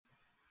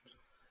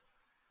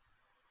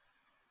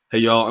Hey,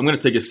 y'all, I'm going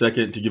to take a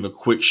second to give a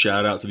quick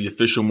shout out to the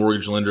official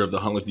mortgage lender of the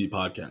Hunt Lift Eat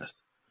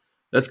podcast.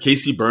 That's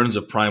Casey Burns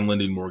of Prime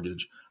Lending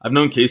Mortgage. I've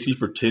known Casey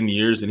for 10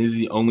 years, and he's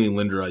the only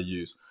lender I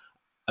use.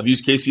 I've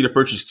used Casey to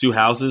purchase 2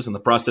 houses, and the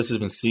process has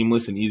been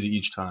seamless and easy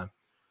each time.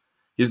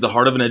 He's the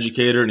heart of an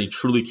educator, and he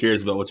truly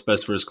cares about what's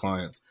best for his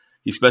clients.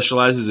 He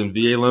specializes in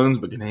VA loans,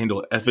 but can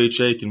handle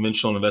FHA,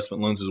 conventional, and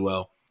investment loans as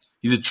well.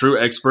 He's a true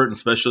expert and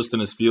specialist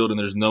in his field, and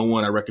there's no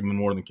one I recommend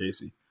more than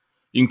Casey.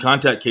 You can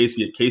contact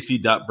Casey at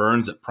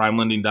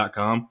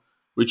casey.burns@primelending.com.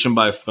 Reach him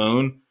by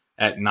phone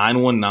at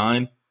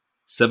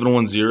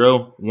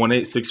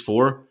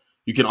 919-710-1864.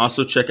 You can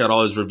also check out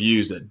all his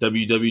reviews at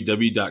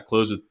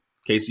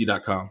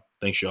www.closewithcasey.com.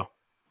 Thanks, y'all.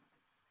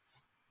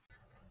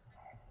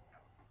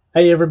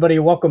 Hey, everybody.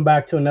 Welcome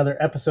back to another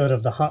episode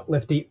of the Hunt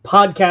Lift Eat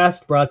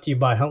podcast, brought to you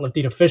by Hunt Lift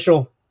Eat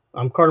Official.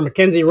 I'm Carter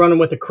McKenzie, running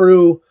with a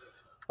crew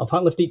of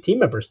Hunt Lift Eat team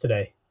members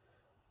today.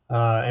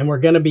 And we're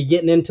going to be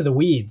getting into the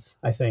weeds,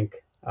 I think.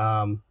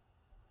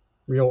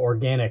 Real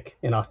organic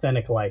and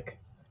authentic, like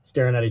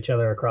staring at each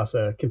other across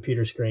a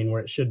computer screen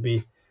where it should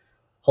be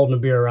holding a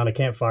beer around a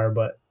campfire.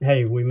 But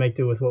hey, we make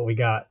do with what we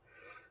got.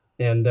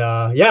 And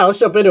let's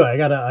jump into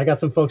it. I got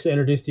some folks to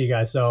introduce to you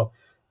guys. So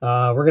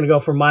we're going to go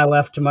from my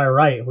left to my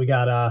right. We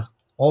got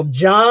old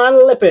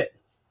John Lippett,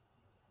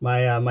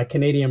 my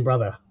Canadian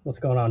brother. What's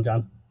going on,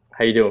 John?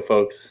 How you doing,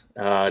 folks?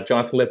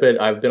 Jonathan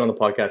Lippett. I've been on the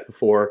podcast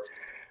before.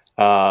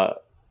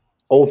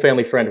 Old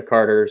family friend of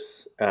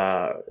Carter's,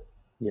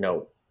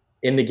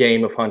 in the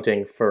game of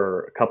hunting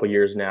for a couple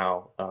years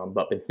now,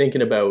 but been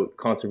thinking about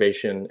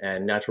conservation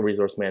and natural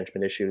resource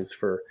management issues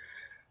for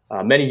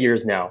many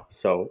years now.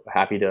 So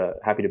happy to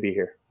be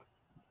here.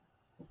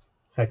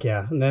 Heck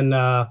yeah. And then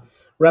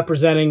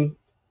representing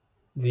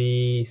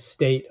the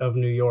state of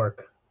New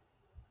York,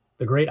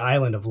 the great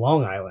island of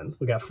Long Island,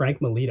 we got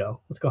Frank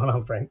Melito. What's going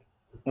on, Frank?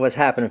 What's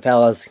happening,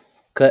 fellas?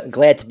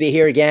 Glad to be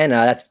here again.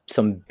 That's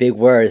some big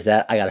words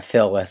that I got to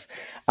fill with.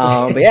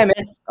 But yeah,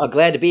 man,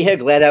 glad to be here.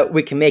 Glad that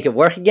we can make it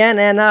work again.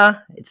 And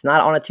it's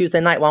not on a Tuesday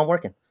night while I'm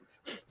working.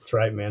 That's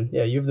right, man.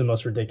 Yeah, you have the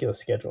most ridiculous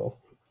schedule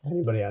of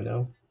anybody I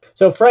know.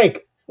 So,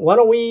 Frank, why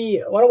don't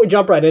we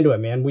jump right into it,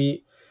 man?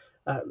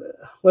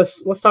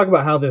 Let's talk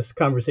about how this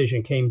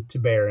conversation came to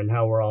bear and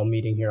how we're all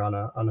meeting here on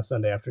a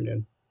Sunday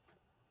afternoon.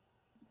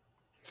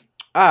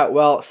 All right.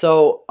 Well,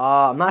 so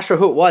I'm not sure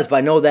who it was, but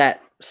I know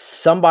that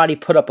somebody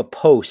put up a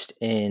post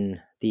in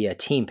the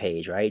team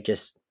page, right?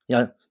 Just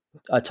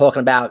talking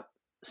about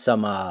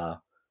some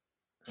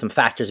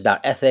factors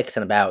about ethics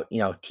and about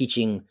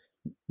teaching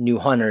new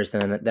hunters.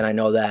 Then I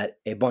know that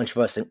a bunch of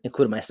us,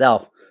 including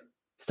myself,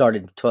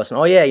 started to us,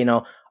 oh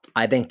yeah,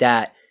 I think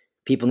that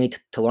people need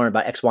to learn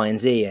about X, Y, and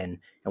Z and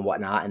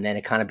whatnot, and then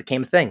it kind of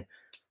became a thing.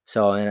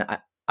 So, and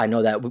I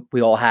know that we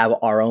all have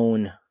our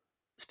own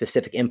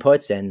specific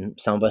inputs, and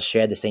some of us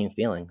share the same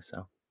feelings.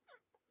 So.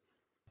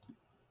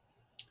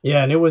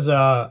 Yeah, and it was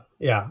I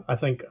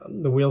think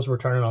the wheels were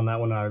turning on that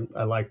one. I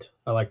liked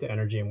the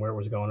energy and where it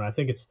was going. And I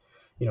think it's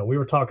we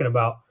were talking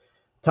about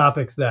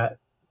topics that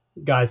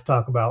guys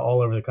talk about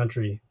all over the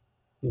country,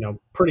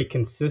 pretty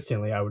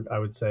consistently. I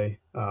would say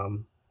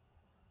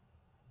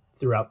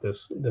throughout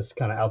this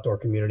kind of outdoor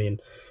community,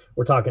 and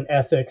we're talking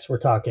ethics, we're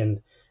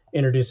talking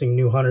introducing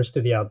new hunters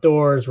to the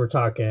outdoors, we're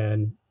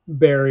talking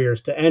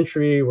barriers to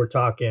entry, we're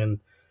talking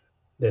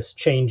this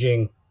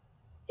changing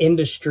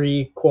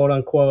industry, quote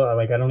unquote.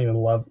 I don't even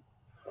love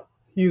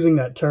using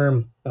that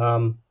term.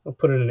 I'll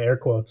put it in air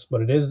quotes,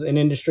 but it is an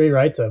industry,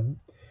 right? It's a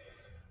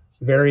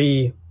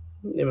very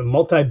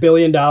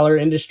multi-billion-dollar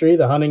industry,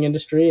 the hunting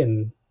industry,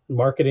 and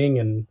marketing,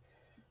 and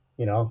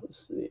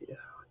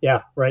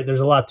right.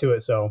 There's a lot to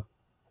it, so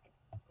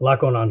a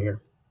lot going on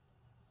here.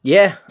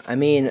 Yeah, I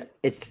mean,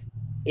 it's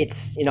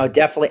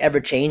definitely ever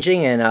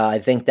changing, and I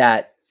think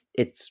that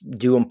it's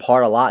due in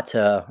part a lot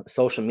to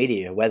social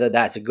media, whether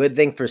that's a good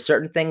thing for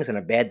certain things and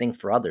a bad thing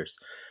for others.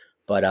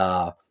 But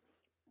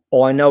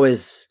all I know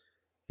is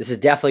this is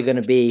definitely going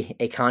to be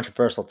a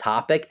controversial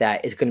topic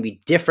that is going to be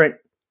different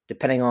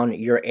depending on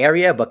your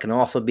area, but can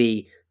also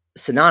be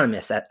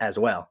synonymous as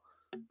well.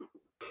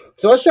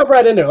 So let's jump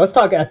right into it. Let's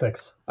talk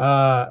ethics.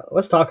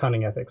 Let's talk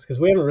hunting ethics, because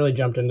we haven't really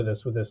jumped into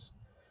this with this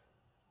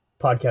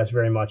podcast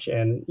very much.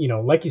 And,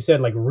 like you said,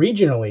 like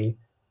regionally,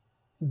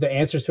 the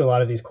answers to a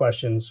lot of these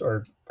questions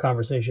or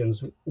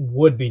conversations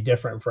would be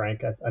different,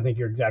 Frank. I think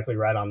you're exactly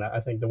right on that. I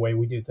think the way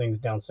we do things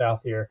down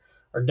south here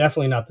are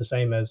definitely not the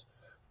same as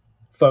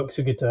folks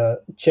who get to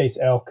chase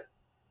elk,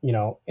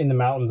 in the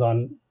mountains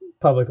on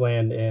public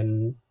land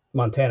in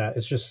Montana.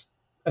 It's just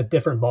a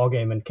different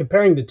ballgame, and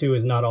comparing the two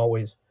is not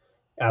always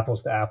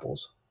apples to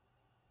apples.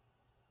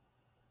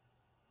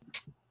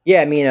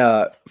 Yeah, I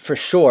mean, for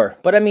sure.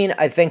 But I mean,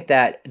 I think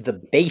that the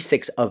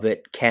basics of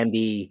it can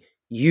be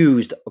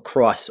used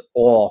across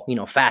all,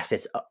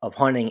 facets of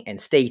hunting and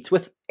states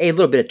with a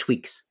little bit of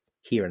tweaks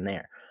here and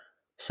there.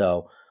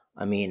 So,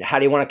 I mean, how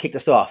do you want to kick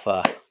this off?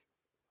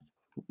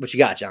 What you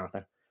got,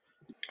 Jonathan?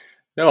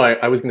 No,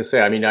 I was going to say,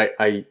 I mean,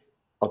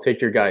 I'll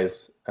take your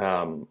guys,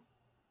 I'll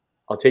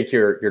take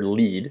your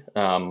lead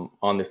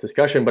on this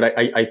discussion, but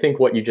I think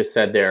what you just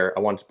said there, I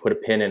wanted to put a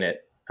pin in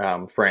it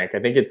Frank. I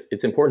think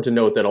it's important to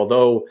note that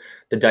although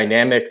the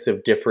dynamics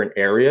of different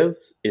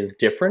areas is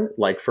different,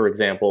 like for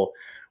example,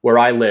 where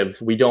I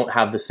live, we don't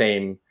have the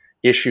same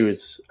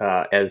issues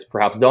as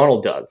perhaps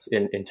Donald does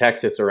in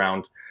Texas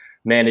around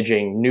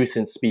managing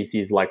nuisance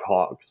species like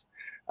hogs.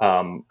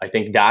 I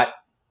think that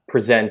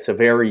presents a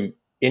very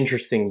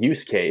interesting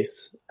use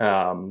case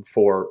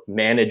for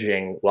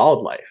managing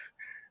wildlife,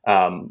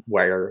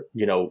 where,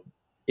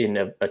 in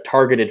a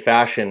targeted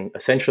fashion,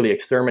 essentially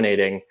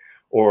exterminating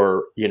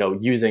or,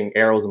 using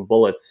arrows and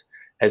bullets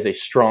as a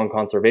strong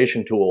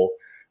conservation tool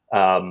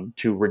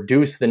to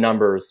reduce the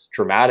numbers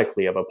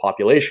dramatically of a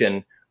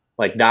population,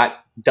 like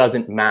that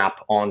doesn't map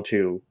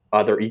onto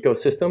other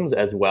ecosystems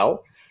as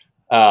well.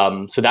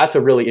 So that's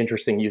a really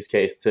interesting use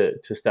case to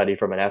study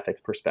from an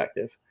ethics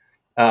perspective.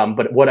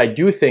 But what I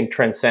do think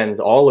transcends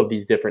all of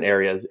these different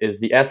areas is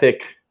the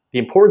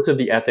importance of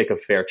the ethic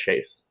of fair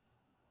chase.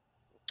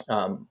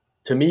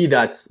 To me,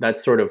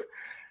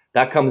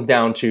 that comes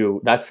down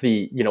to, that's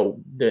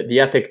the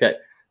ethic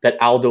that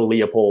Aldo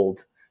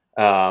Leopold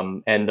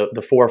and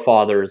the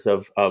forefathers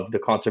of the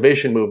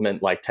conservation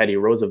movement, like Teddy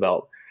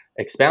Roosevelt,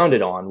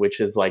 expounded on, which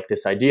is like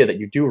this idea that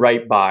you do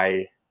right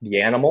by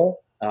the animal,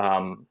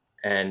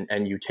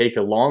 and you take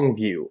a long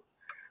view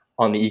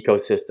on the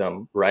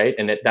ecosystem, right?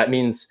 And that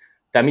means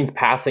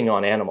passing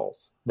on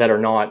animals that are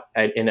not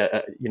in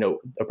a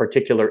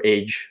particular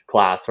age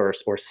class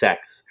or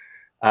sex,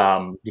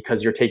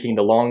 because you're taking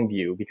the long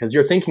view, because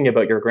you're thinking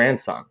about your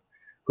grandson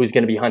who's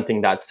going to be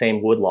hunting that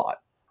same woodlot.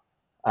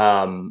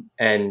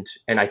 And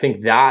I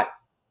think that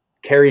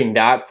carrying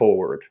that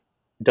forward,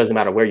 it doesn't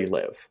matter where you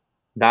live,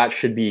 that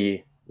should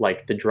be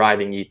like the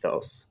driving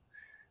ethos.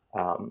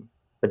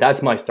 But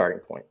that's my starting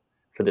point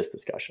for this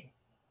discussion.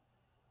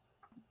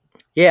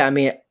 Yeah, I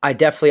mean, I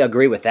definitely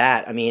agree with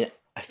that. I mean,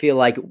 I feel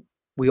like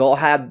we all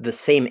have the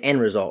same end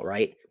result,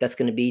 right? That's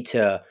going to be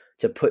to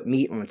put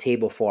meat on the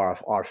table for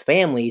our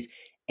families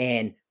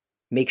and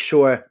make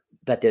sure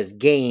that there's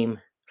game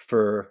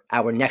for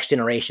our next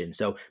generation.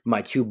 So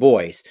my two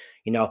boys,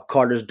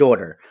 Carter's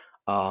daughter,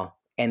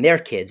 and their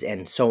kids,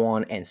 and so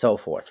on and so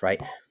forth,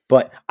 right?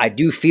 But I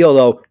do feel,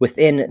 though,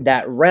 within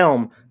that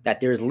realm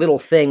that there's little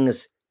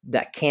things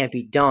that can't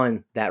be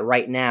done that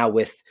right now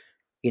with,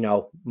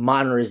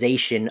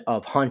 modernization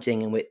of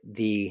hunting and with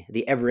the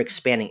ever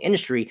expanding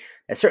industry,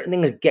 that certain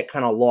things get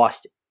kind of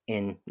lost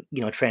in,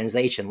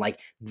 translation, like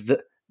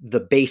the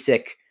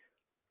basic,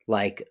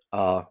 like,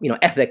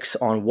 ethics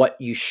on what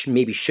you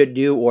maybe should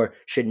do or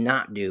should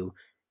not do,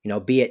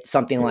 be it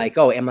something like,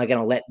 oh, am I going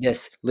to let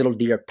this little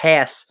deer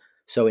pass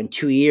so in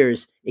 2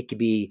 years it could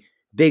be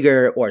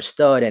bigger or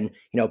stud and,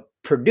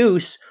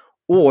 produce,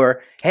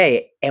 or,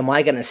 hey, am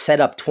I going to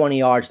set up 20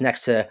 yards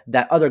next to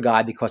that other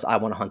guy because I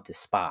want to hunt this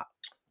spot?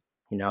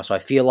 So I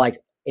feel like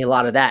a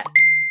lot of that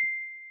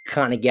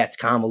kind of gets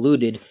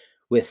convoluted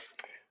with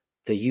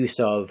the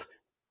use of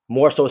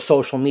more so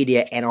social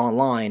media and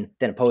online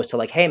than opposed to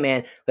like, hey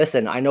man,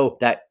 listen, I know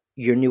that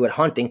you're new at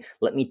hunting.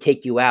 Let me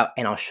take you out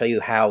and I'll show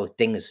you how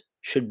things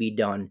should be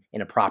done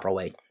in a proper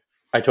way.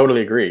 I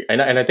totally agree.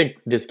 And I think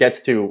this gets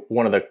to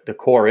one of the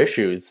core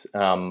issues,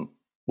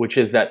 which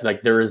is that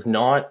like there is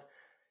not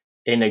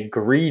an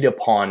agreed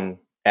upon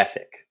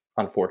ethic,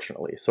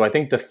 unfortunately. So I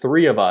think the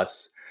three of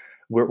us,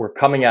 we're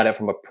coming at it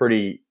from a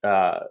pretty,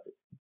 a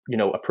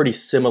pretty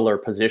similar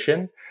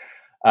position,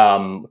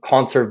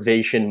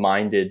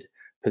 conservation-minded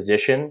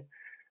position.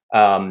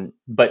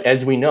 But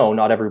as we know,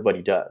 not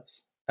everybody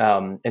does.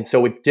 And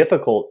so it's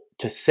difficult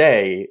to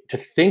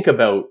think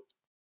about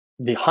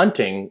the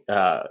hunting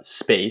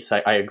space.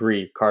 I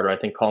agree, Carter. I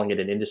think calling it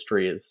an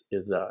industry is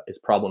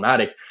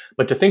problematic.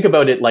 But to think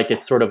about it like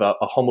it's sort of a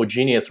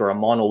homogeneous or a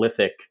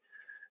monolithic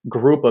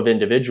group of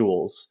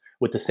individuals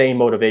with the same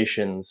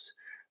motivations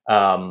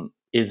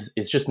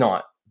is just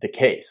not the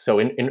case.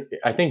 So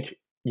I think,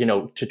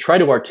 to try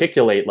to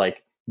articulate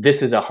like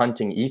this is a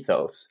hunting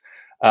ethos,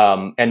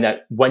 and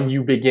that when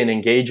you begin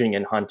engaging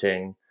in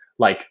hunting,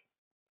 like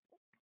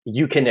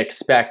you can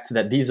expect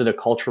that these are the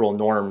cultural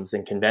norms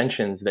and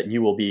conventions that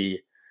you will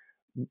be,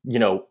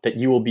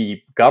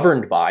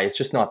 governed by. It's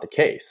just not the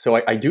case.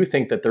 So I do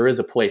think that there is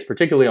a place,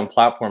 particularly on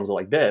platforms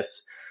like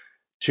this,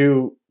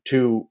 to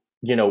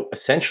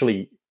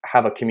essentially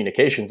have a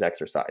communications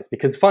exercise,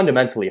 because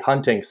fundamentally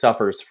hunting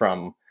suffers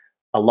from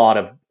a lot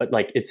of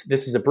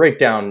this is a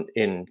breakdown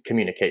in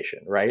communication,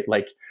 right?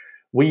 Like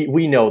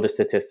we know the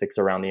statistics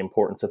around the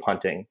importance of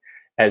hunting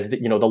as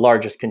the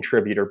largest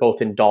contributor,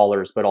 both in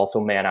dollars, but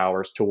also man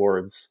hours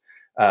towards,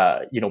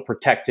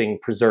 protecting,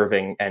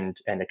 preserving,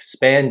 and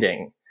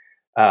expanding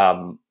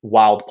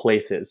wild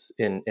places.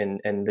 In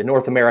the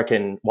North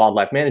American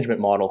wildlife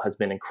management model has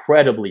been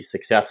incredibly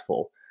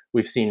successful.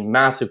 We've seen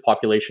massive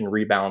population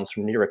rebounds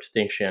from near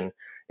extinction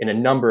in a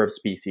number of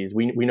species.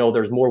 We know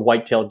there's more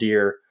white-tailed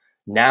deer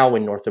now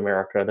in North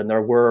America than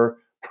there were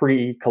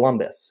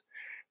pre-Columbus.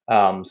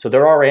 So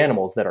there are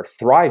animals that are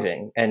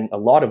thriving, and a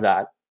lot of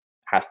that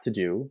has to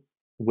do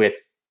with,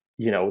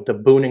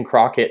 the Boone and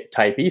Crockett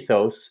type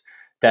ethos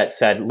that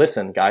said,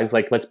 listen, guys,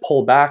 like let's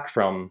pull back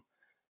from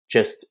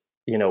just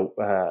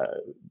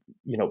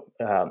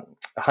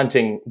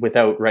hunting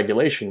without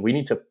regulation. We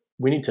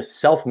need to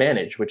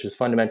self-manage, which is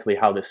fundamentally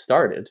how this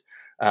started.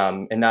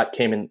 And that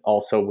came in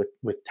also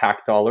with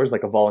tax dollars,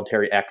 like a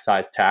voluntary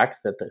excise tax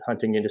that the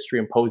hunting industry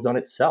imposed on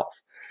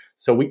itself.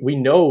 So we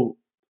know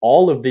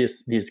all of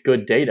these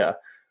good data,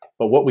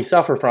 but what we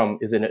suffer from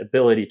is an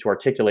ability to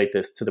articulate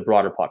this to the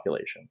broader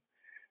population.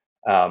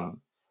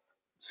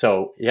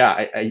 So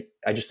yeah,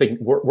 I just think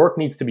work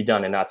needs to be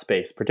done in that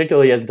space,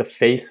 particularly as the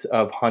face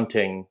of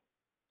hunting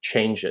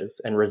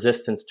changes and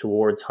resistance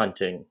towards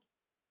hunting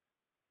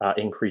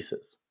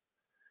increases.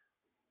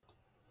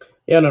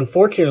 Yeah, and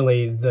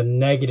unfortunately, the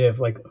negative,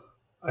 like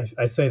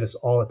I say this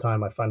all the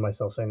time, I find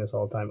myself saying this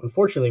all the time.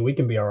 Unfortunately, we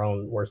can be our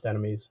own worst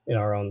enemies in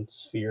our own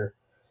sphere,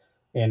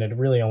 and it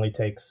really only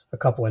takes a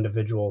couple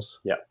individuals.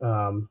 Yeah.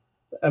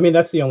 I mean,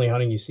 that's the only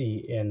hunting you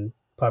see in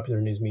popular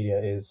news media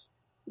is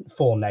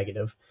full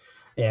negative,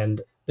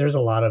 and there's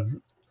a lot of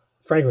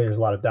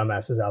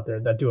dumbasses out there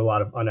that do a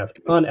lot of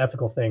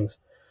unethical things,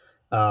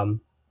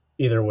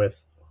 either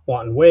with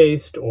wanton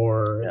waste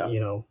or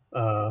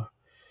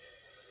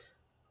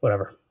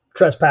whatever,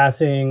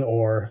 trespassing,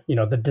 or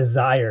the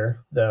desire,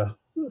 the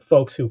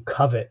folks who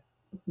covet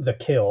the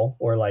kill,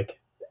 or like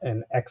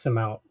an X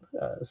amount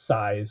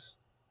size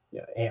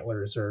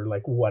antlers, or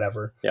like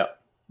whatever. Yeah.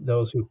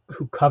 Those who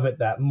covet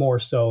that more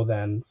so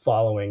than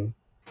following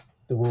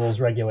the rules,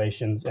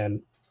 regulations,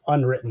 and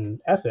unwritten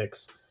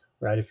ethics,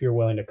 right? If you're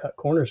willing to cut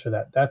corners for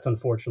that, that's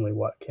unfortunately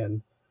what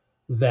can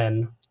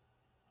then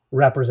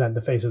represent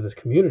the face of this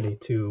community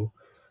to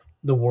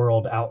the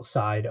world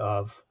outside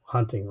of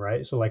hunting,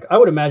 right? So like I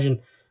would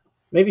imagine,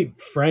 maybe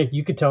Frank,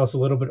 you could tell us a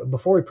little bit,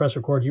 before we press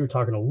record, you were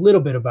talking a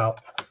little bit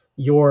about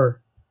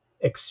your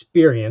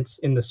experience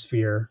in the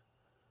sphere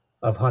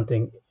of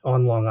hunting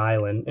on Long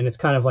Island, and it's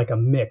kind of like a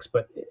mix.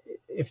 But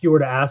if you were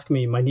to ask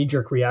me, my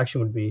knee-jerk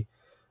reaction would be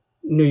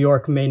New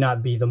York may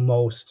not be the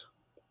most,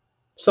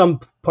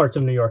 some parts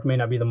of New York may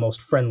not be the most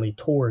friendly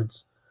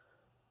towards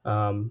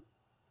someone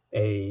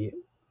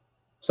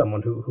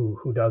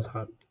who does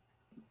hunt.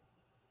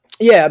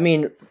 Yeah, I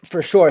mean,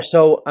 for sure.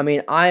 So, I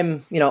mean,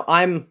 I'm,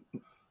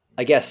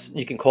 I guess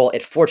you can call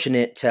it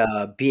fortunate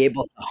to be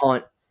able to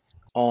hunt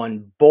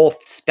on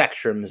both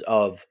spectrums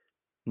of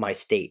my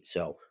state.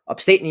 So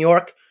upstate New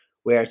York,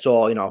 where it's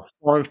all,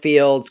 farm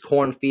fields,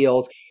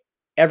 cornfields,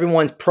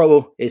 everyone's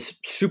is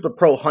super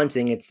pro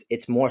hunting.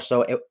 It's more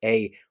so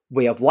a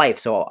way of life.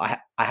 So I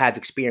have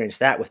experienced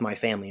that with my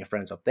family and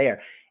friends up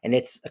there. And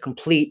it's a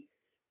complete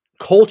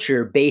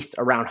culture based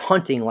around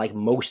hunting, like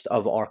most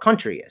of our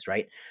country is,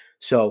 right?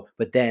 So,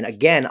 but then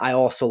again, I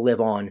also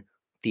live on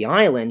the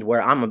island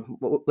where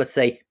let's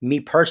say me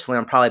personally,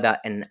 I'm probably about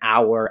an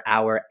hour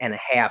and a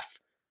half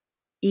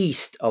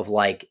east of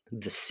like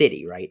the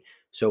city, right?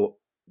 So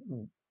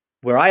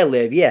where I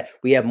live, yeah,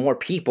 we have more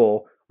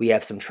people, we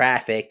have some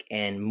traffic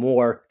and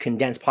more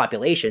condensed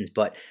populations,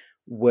 but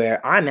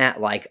where I'm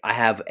at, like I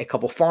have a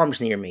couple farms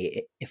near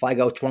me. If I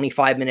go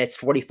 25 minutes,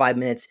 45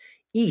 minutes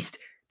east,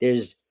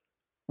 there's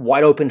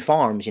wide open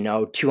farms,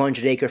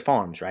 200-acre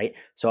farms, right?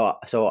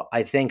 So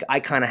I think I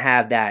kind of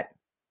have that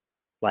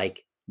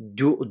like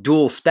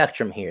dual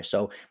spectrum here.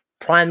 So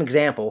prime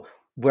example,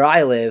 where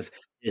I live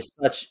is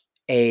such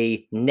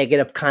a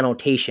negative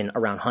connotation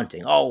around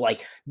hunting. Oh,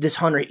 like this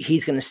hunter,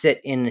 he's going to sit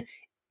in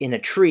a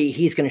tree.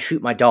 He's going to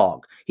shoot my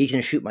dog. He's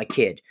going to shoot my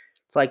kid.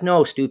 It's like,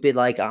 no, stupid.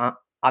 Like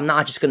I'm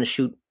not just going to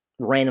shoot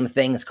random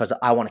things because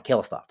I want to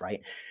kill stuff,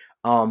 right?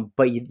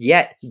 But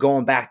yet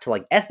going back to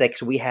like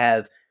ethics, we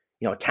have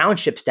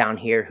townships down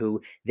here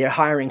who they're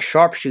hiring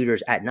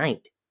sharpshooters at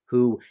night,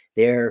 who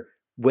they're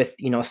with,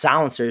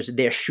 silencers,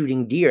 they're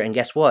shooting deer. And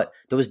guess what?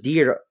 Those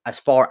deer, as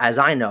far as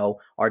I know,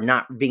 are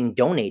not being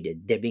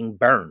donated. They're being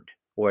burned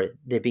or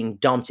they're being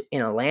dumped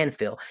in a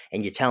landfill.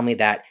 And you tell me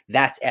that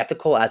that's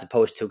ethical as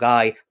opposed to a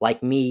guy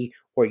like me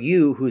or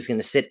you who's going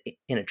to sit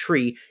in a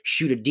tree,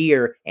 shoot a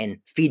deer and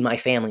feed my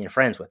family and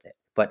friends with it.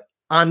 But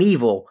I'm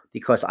evil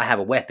because I have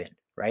a weapon,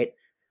 right?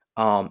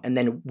 And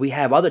then we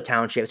have other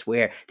townships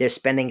where they're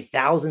spending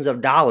thousands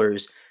of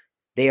dollars.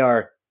 They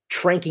are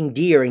tranking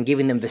deer and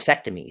giving them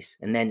vasectomies.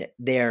 And then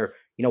they're,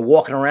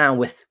 walking around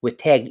with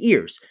tagged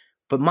ears.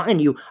 But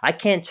mind you, I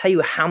can't tell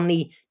you how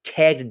many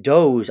tagged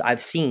does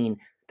I've seen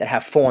that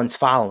have fawns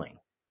following.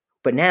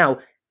 But now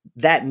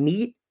that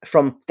meat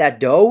from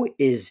that doe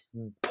is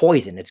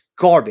poison. It's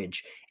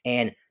garbage.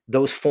 And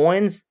those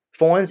fawns,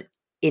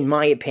 in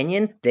my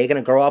opinion, they're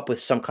going to grow up with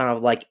some kind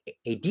of like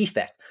a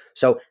defect.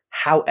 So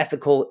how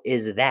ethical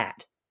is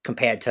that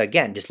compared to,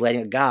 again, just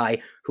letting a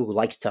guy who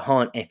likes to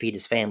hunt and feed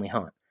his family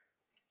hunt?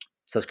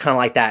 So it's kind of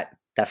like that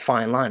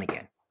fine line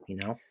again,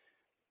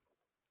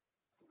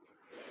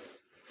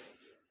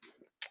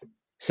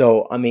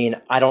 So, I mean,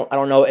 I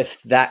don't know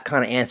if that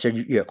kind of answered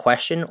your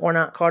question or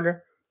not,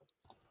 Carter.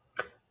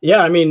 Yeah,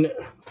 I mean,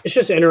 it's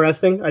just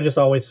interesting. I just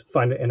always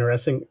find it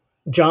interesting.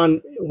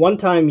 John, one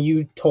time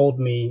you told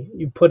me,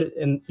 you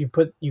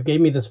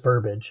gave me this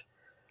verbiage,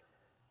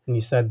 and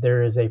you said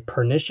there is a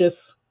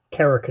pernicious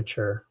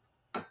caricature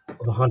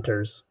of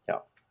hunters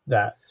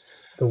that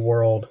the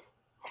world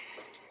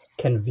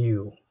can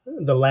view.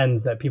 the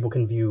lens that people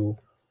can view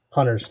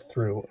hunters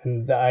through,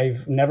 and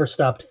I've never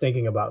stopped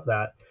thinking about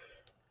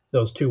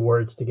those two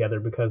words together,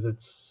 because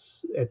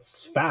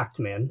it's fact,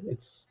 man.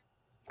 It's,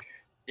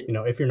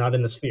 if you're not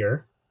in the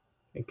sphere,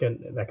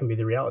 that can be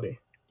the reality.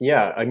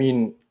 Yeah, I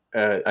mean,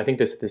 I think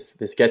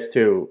this gets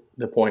to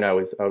the point I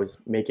was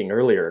making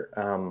earlier.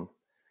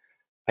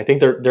 I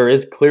think there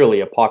is clearly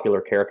a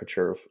popular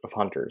caricature of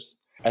hunters.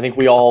 I think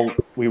we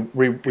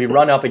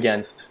run up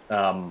against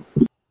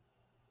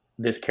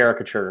this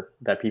caricature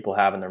that people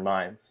have in their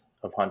minds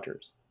of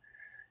hunters.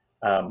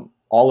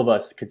 All of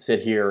us could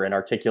sit here and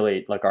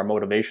articulate like our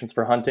motivations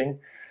for hunting,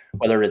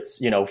 whether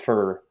it's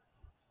for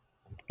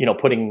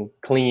putting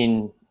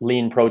clean,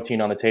 lean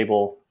protein on the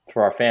table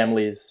for our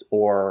families,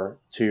 or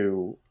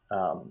to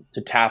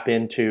tap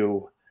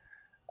into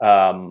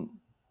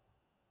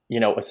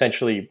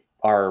essentially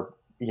our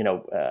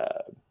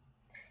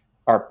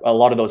a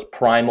lot of those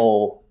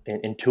primal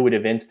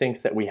intuitive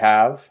instincts that we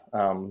have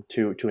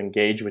to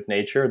engage with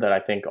nature, that I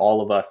think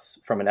all of us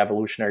from an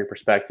evolutionary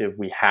perspective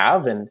we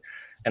have, and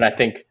I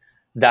think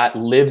that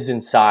lives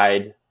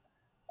inside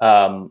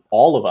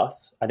all of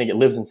us. I think it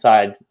lives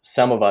inside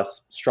some of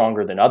us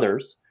stronger than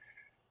others,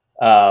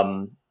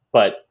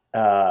 but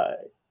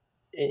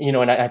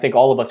and I think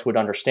all of us would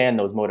understand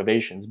those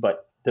motivations.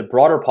 But the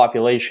broader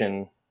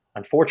population,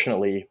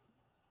 unfortunately,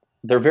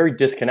 they're very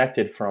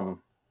disconnected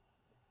from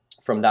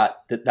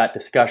that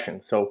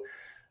discussion. So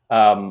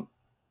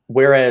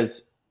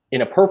whereas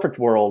in a perfect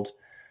world,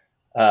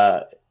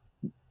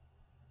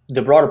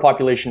 the broader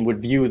population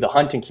would view the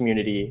hunting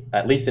community,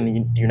 at least in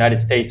the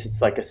United States,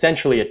 it's like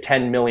essentially a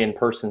 10 million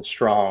person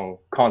strong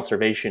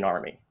conservation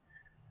army.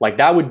 Like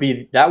that would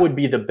be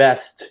the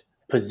best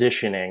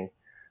positioning.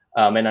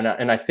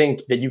 And I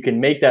think that you can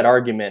make that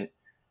argument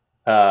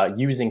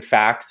using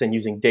facts and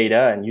using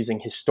data and using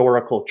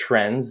historical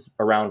trends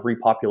around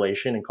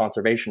repopulation and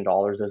conservation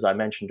dollars, as I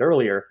mentioned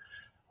earlier.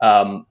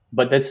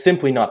 But that's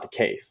simply not the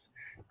case.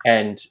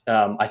 And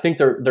I think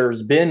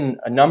there's been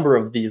a number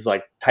of these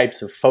like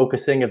types of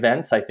focusing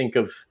events. I think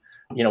of,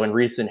 in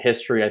recent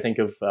history, I think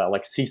of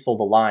like Cecil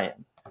the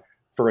lion,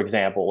 for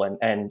example,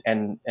 and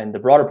the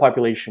broader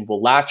population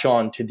will latch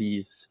on to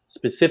these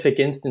specific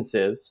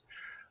instances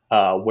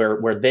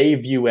where they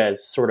view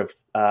as sort of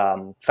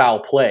foul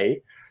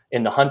play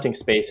in the hunting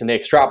space, and they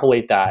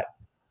extrapolate that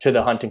to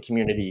the hunting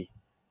community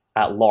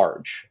at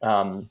large.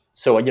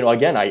 So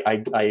again,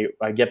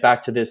 I get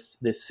back to this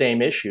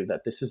same issue,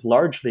 that this is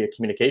largely a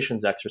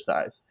communications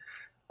exercise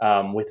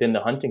within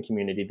the hunting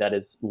community that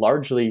has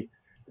largely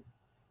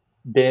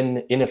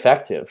been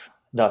ineffective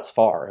thus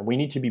far, and we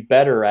need to be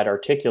better at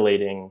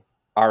articulating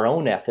our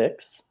own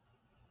ethics,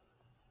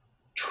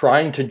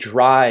 trying to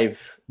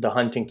drive the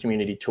hunting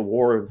community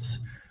towards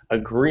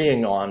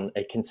agreeing on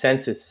a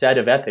consensus set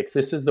of ethics.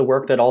 This is the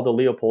work that Aldo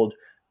Leopold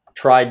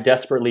tried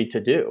desperately to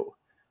do,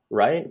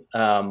 right?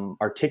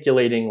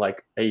 Articulating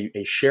like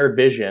a shared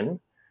vision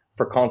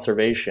for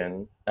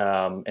conservation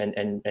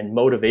and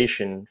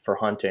motivation for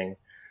hunting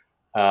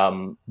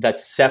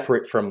that's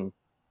separate from,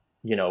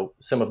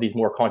 some of these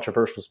more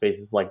controversial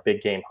spaces like big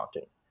game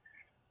hunting.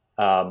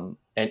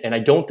 And I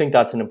don't think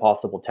that's an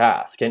impossible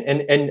task.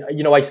 And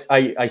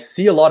I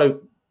see a lot of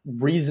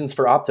reasons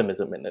for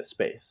optimism in this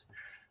space.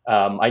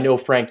 I know,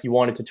 Frank, you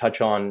wanted to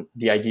touch on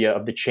the idea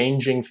of the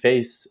changing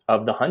face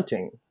of the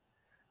hunting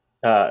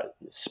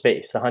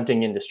space, the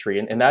hunting industry.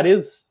 And that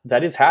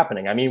is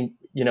happening. I mean,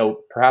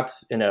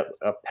 perhaps in a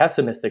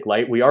pessimistic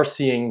light, we are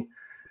seeing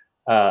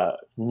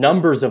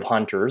numbers of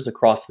hunters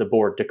across the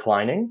board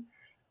declining,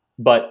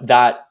 but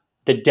that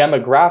the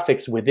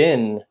demographics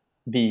within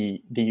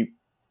the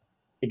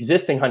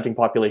existing hunting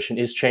population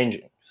is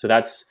changing. So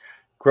that's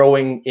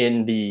growing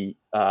in the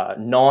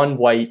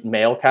non-white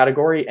male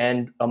category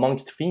and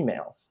amongst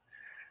females.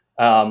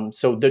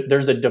 So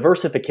there's a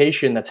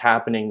diversification that's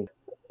happening.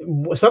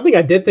 Something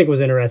I did think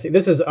was interesting.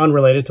 This is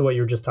unrelated to what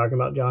you were just talking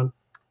about, John.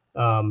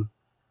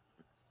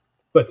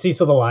 But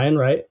Cecil the lion,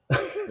 right?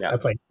 Yeah.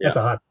 That's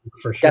a hot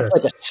for sure. That's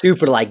like a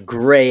super like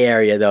gray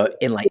area though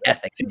in like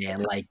ethics,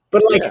 man. Like,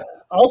 but like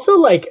also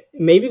like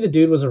maybe the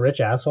dude was a rich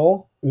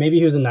asshole. Maybe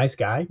he was a nice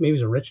guy. Maybe he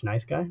was a rich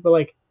nice guy. But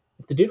like,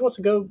 if the dude wants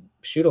to go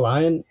shoot a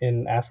lion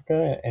in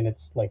Africa and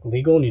it's like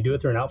legal and you do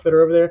it through an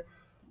outfitter over there,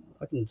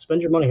 fucking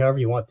spend your money however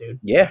you want, dude.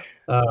 Yeah.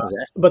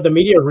 Exactly. But the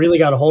media really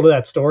got a hold of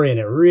that story and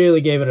it really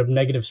gave it a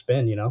negative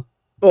spin,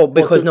 Well,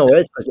 because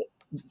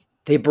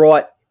they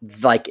brought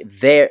like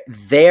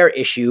their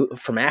issue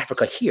from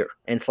Africa here,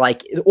 and it's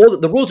like all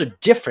the rules are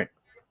different.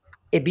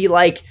 It'd be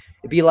like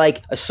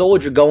a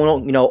soldier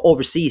going,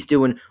 overseas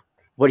doing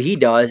what he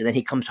does, and then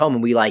he comes home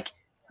and we like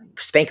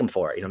spank him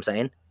for it. You know what I'm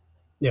saying?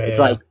 Yeah. It's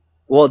like,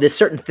 well, there's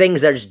certain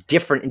things that are just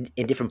different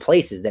in different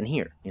places than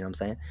here. You know what I'm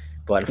saying?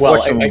 But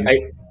unfortunately,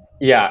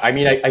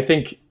 I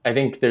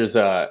think there's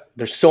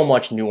so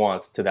much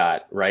nuance to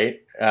that,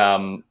 right?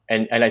 And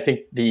I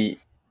think the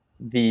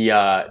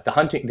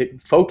hunting, the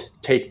folks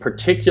take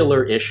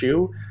particular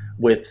issue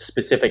with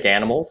specific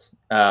animals.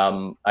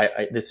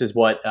 This is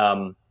what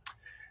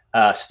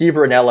Steve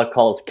Rinella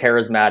calls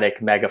charismatic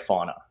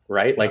megafauna,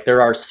 right? Like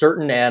there are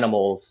certain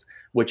animals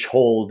which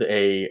hold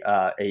a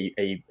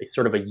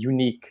sort of a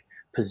unique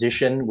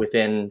position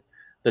within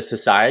the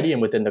society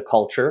and within the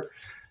culture.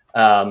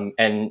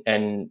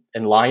 And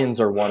lions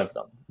are one of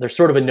them. They're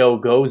sort of a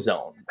no-go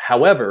zone.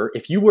 However,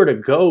 if you were to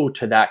go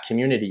to that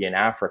community in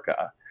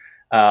Africa,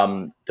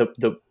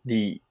 the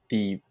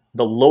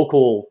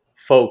local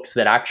folks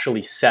that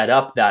actually set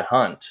up that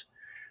hunt,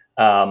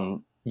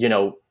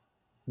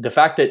 the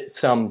fact that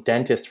some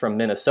dentist from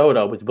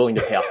Minnesota was willing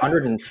to pay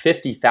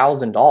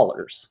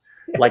 $150,000,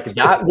 like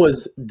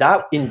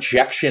that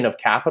injection of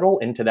capital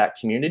into that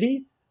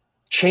community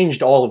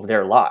changed all of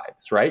their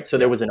lives, right? So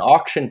there was an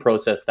auction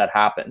process that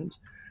happened,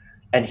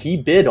 and he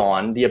bid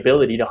on the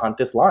ability to hunt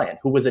this lion,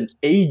 who was an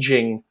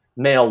aging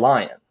male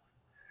lion.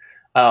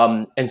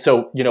 And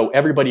so,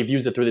 everybody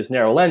views it through this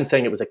narrow lens,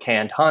 saying it was a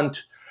canned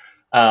hunt.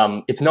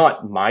 It's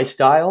not my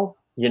style,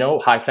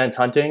 high fence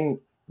hunting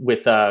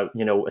with,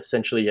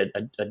 essentially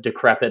a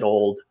decrepit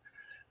old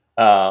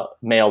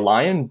male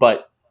lion.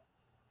 But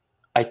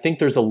I think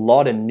there's a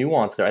lot of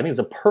nuance there. I think it's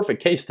a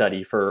perfect case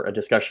study for a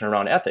discussion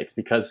around ethics,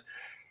 because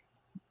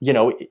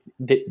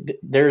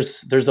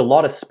there's a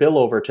lot of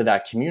spillover to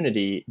that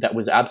community that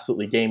was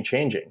absolutely game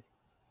changing.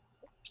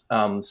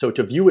 So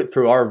to view it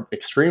through our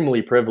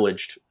extremely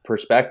privileged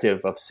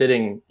perspective of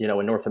sitting,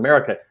 in North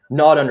America,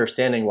 not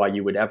understanding why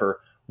you would ever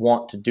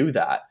want to do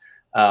that,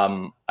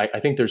 I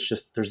think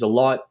there's a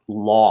lot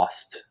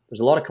lost. There's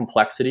a lot of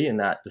complexity in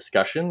that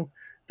discussion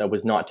that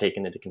was not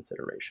taken into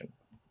consideration.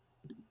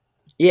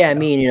 Yeah, I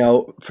mean,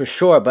 for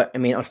sure. But I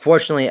mean,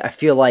 unfortunately, I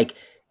feel like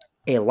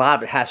a lot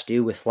of it has to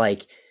do with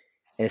and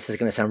this is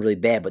going to sound really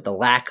bad, but the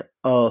lack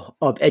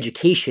of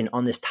education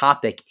on this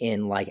topic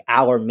in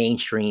our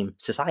mainstream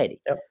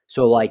society. Yep.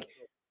 So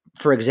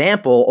for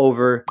example,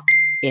 over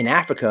in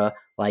Africa,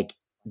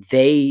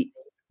 they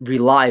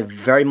rely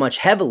very much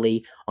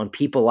heavily on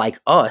people like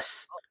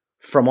us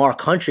from our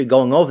country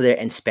going over there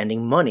and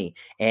spending money,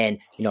 and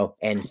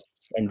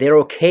they're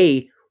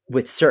okay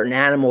with certain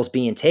animals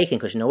being taken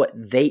because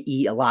they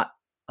eat a lot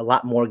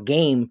more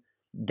game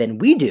than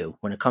we do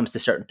when it comes to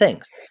certain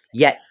things.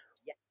 Yet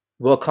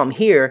we'll come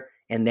here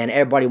and then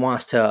everybody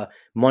wants to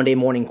Monday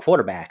morning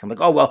quarterback. I'm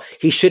like, oh, well,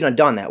 he shouldn't have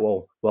done that.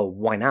 Well,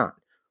 why not?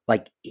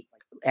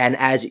 And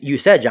as you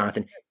said,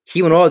 Jonathan,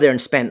 he went over there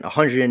and spent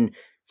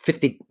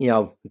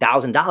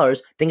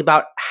 $150,000. Think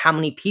about how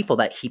many people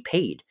that he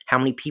paid, how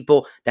many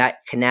people that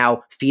can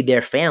now feed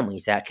their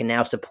families, that can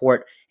now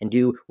support and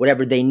do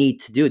whatever they need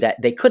to do that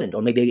they couldn't,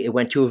 or maybe it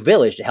went to a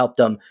village to help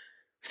them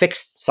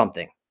fix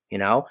something,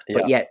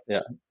 but yet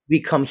we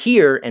come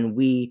here and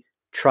we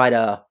try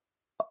to,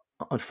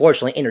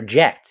 unfortunately,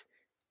 interject.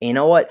 And you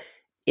know what?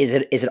 Is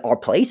it our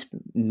place?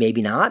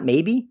 Maybe not,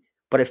 maybe,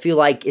 but I feel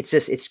like it's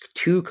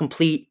two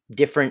complete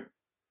different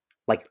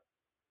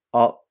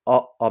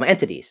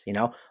entities,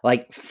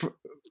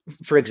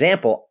 for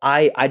example,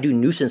 I do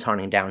nuisance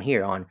hunting down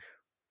here on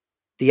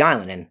the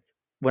island, and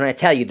when I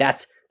tell you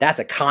that's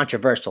a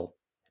controversial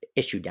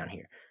issue down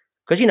here,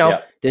 because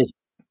there's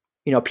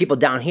people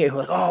down here who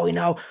are like, oh,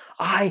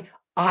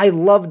 I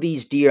love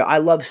these deer, I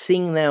love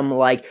seeing them,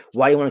 why do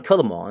you want to kill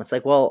them all? And it's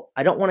like, well,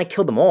 I don't want to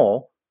kill them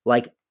all.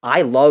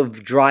 I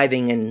love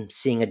driving and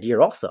seeing a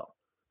deer also,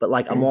 but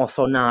I'm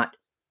also not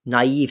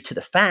naive to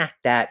the fact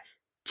that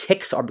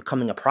ticks are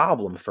becoming a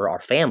problem for our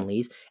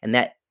families, and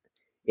that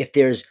if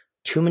there's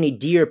too many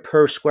deer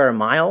per square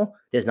mile,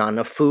 there's not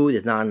enough food,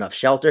 there's not enough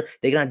shelter,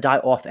 they're going to die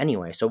off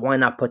anyway. So why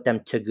not put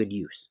them to good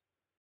use?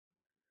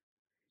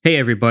 Hey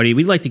everybody,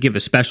 we'd like to give a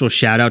special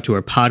shout out to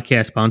our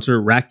podcast sponsor,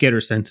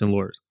 RackGetter Scents and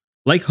Lures.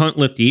 Like Hunt,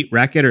 Lift, Eat,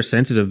 RackGetter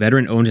Scents is a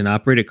veteran-owned and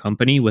operated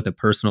company with a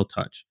personal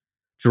touch.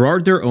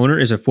 Gerard, their owner,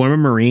 is a former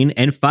Marine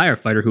and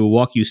firefighter who will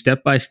walk you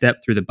step by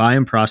step through the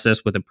buy-in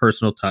process with a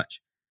personal touch.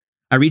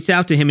 I reached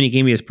out to him and he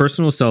gave me his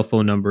personal cell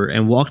phone number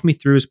and walked me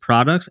through his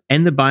products,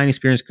 and the buying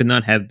experience could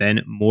not have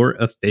been more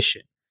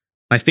efficient.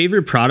 My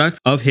favorite product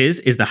of his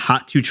is the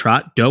Hot to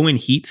Trot Doe and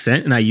Heat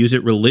scent, and I use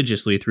it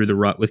religiously through the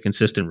rut with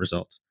consistent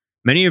results.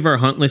 Many of our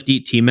Hunt, Lift,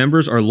 Eat team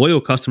members are loyal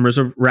customers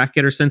of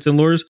RackGetter Scents and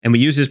Lures, and we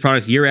use his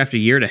products year after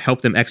year to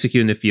help them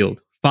execute in the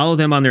field. Follow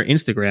them on their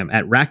Instagram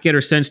at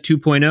RackGetterScents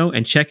 2.0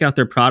 and check out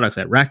their products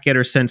at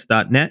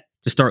rackgetterscents.net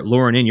to start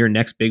luring in your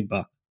next big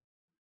buck.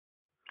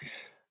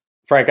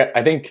 Frank,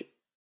 I think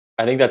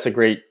that's a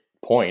great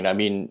point. I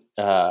mean,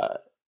 I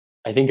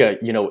think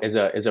as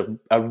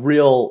a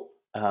real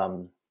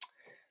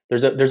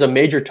there's a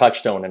major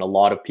touchstone in a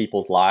lot of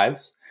people's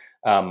lives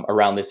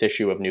around this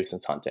issue of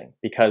nuisance hunting,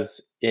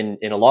 because in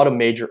a lot of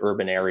major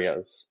urban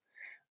areas,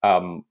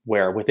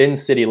 where within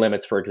city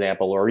limits, for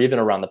example, or even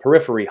around the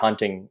periphery,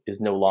 hunting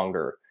is no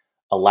longer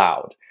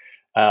allowed.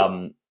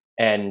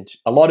 And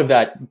a lot of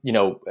that,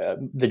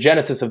 the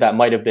genesis of that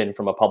might have been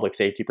from a public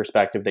safety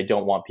perspective. They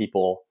don't want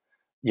people,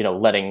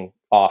 letting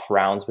off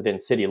rounds within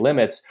city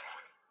limits.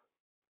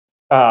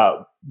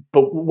 But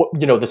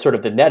the sort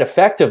of the net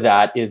effect of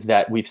that is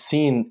that we've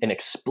seen an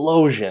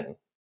explosion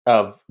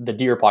of the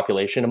deer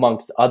population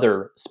amongst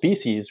other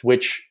species,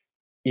 which,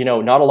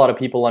 not a lot of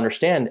people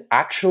understand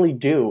actually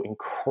do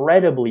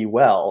incredibly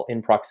well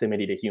in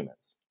proximity to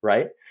humans,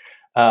 right?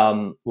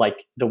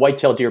 Like the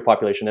white-tailed deer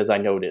population, as I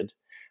noted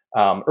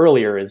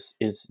earlier, is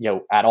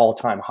at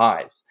all-time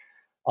highs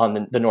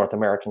on the North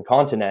American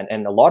continent,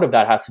 and a lot of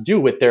that has to do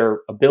with their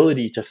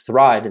ability to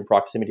thrive in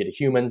proximity to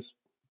humans,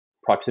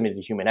 proximity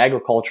to human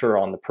agriculture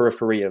on the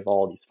periphery of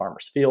all these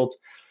farmers' fields,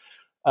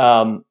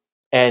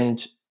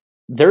 and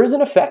there is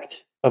an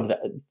effect of that.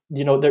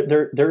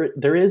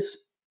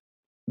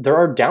 There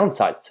are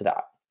downsides to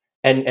that,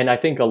 and I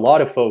think a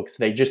lot of folks,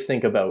 they just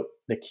think about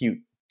the cute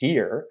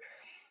deer,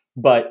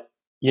 but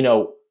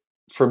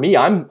for me,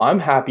 I'm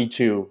happy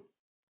to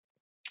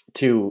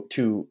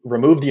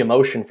remove the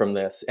emotion from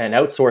this and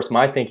outsource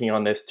my thinking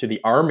on this to the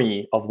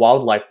army of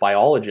wildlife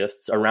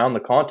biologists around the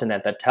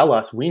continent that tell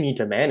us we need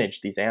to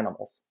manage these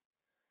animals,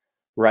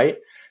 right?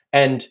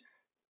 And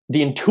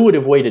the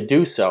intuitive way to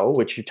do so,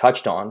 which you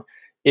touched on,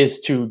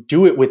 is to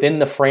do it within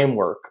the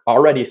framework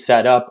already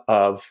set up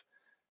of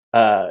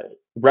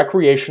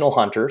recreational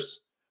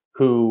hunters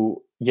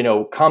who,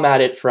 come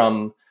at it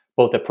from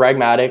both a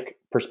pragmatic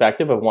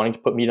perspective of wanting to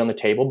put meat on the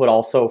table, but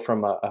also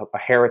from a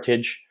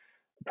heritage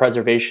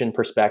preservation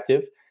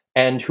perspective,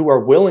 and who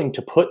are willing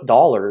to put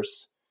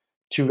dollars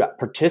to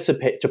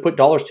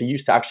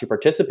use to actually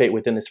participate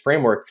within this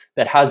framework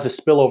that has the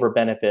spillover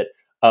benefit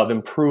of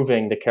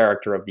improving the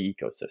character of the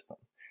ecosystem.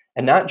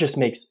 And that just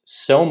makes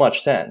so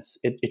much sense.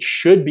 It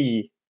should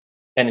be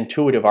an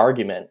intuitive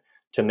argument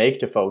to make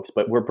to folks,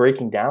 but we're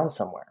breaking down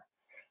somewhere.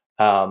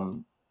 I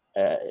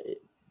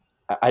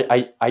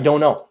don't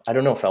know. I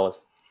don't know,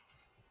 fellas.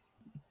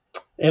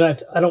 And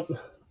I don't.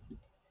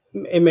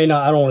 It may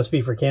not. I don't want to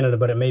speak for Canada,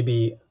 but it may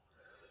be.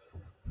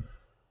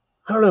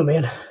 I don't know,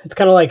 man. It's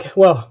kind of like,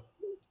 well,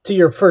 to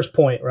your first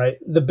point, right?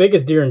 The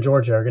biggest deer in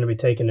Georgia are going to be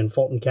taken in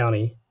Fulton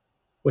County,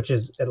 which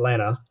is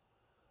Atlanta,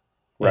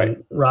 right?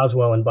 And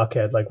Roswell and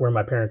Buckhead, like where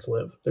my parents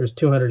live. There's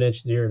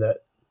 200-inch deer that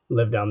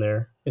live down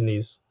there in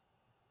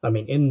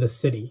the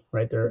city,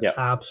 right? They're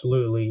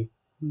absolutely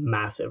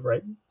massive,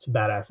 right? It's a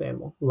badass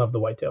animal. Love the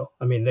whitetail.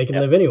 I mean, they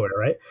can live anywhere,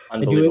 right?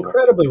 They do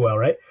incredibly well,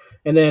 right?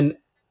 And then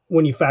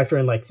when you factor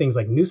in like things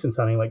like nuisance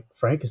hunting, like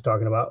Frank is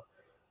talking about,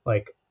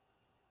 like,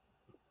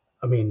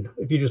 I mean,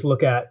 if you just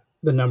look at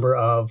the number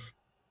of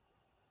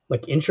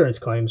like insurance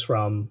claims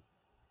from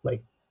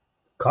like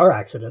car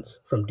accidents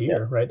from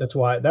deer, right? That's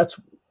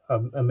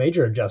a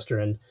major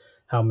adjuster in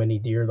how many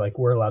deer like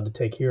we're allowed to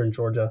take here in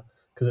Georgia,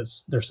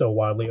 because they're so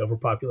wildly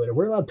overpopulated.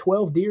 We're allowed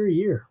 12 deer a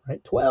year,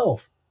 right?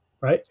 12,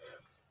 right?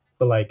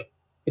 But like,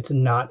 it's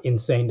not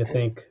insane to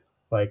think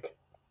like,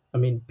 I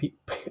mean,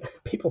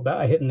 people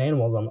die hitting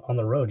animals on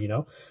the road,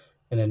 and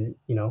then,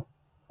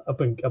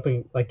 up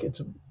and like, it's,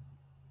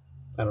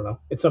 I don't know.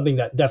 It's something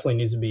that definitely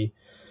needs to be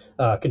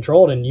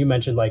controlled. And you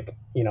mentioned like,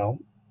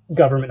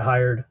 government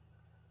hired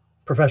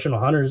professional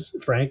hunters,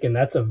 Frank, and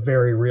that's a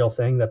very real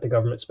thing that the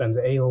government spends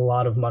a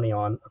lot of money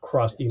on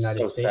across the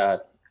United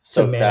States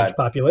to manage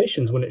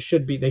populations, when they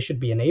should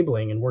be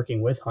enabling and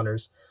working with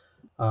hunters.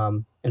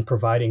 And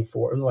providing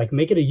for, like,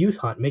 make it a youth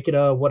hunt, make it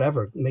a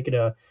whatever, make it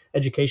a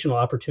educational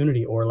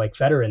opportunity, or like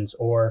veterans,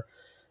 or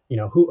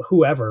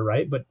whoever,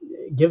 right? But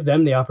give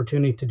them the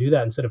opportunity to do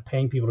that instead of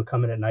paying people to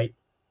come in at night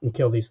and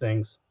kill these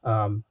things.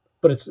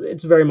 But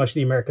it's very much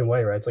the American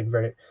way, right? It's like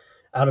very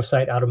out of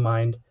sight, out of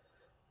mind.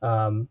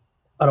 I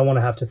don't want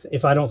to have to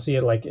if I don't see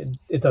it, like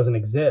it doesn't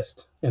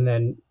exist. And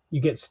then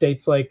you get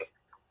states like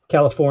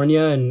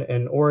California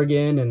and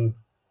Oregon and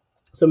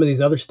some of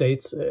these other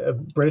states,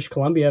 British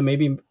Columbia,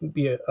 maybe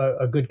be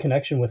a good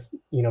connection with,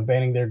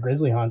 banning their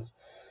grizzly hunts.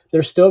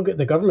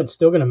 The government's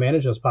still going to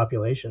manage those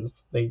populations.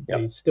 They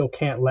still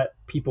can't let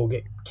people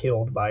get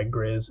killed by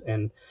grizz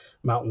and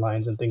mountain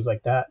lions and things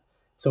like that.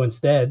 So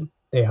instead,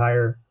 they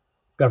hire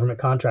government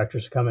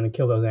contractors to come in and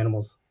kill those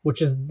animals,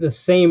 which is the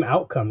same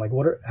outcome. Like,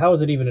 how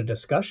is it even a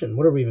discussion?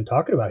 What are we even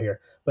talking about here?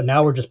 But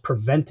now we're just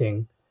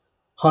preventing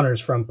hunters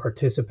from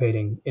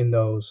participating in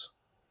those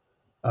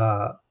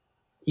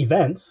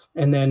events,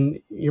 and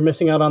then you're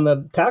missing out on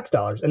the tax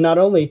dollars. And not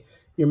only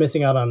you're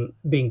missing out on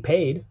being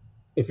paid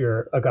if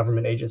you're a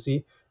government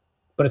agency,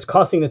 but it's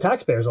costing the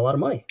taxpayers a lot of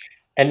money.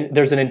 And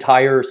there's an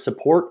entire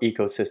support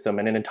ecosystem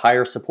and an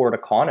entire support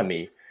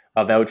economy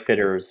of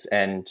outfitters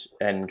and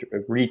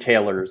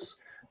retailers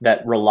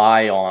that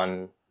rely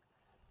on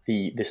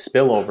the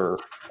spillover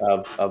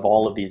of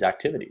all of these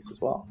activities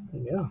as well.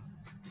 Yeah.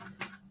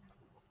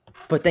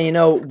 But then,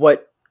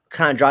 what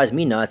kind of drives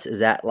me nuts is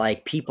that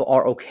like people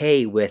are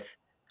okay with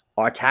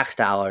our tax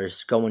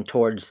dollars going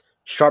towards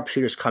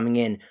sharpshooters coming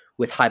in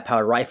with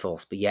high-powered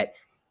rifles, but yet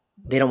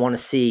they don't want to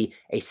see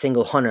a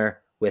single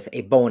hunter with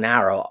a bow and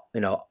arrow,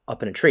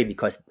 up in a tree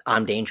because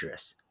I'm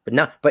dangerous. But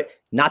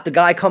not the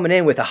guy coming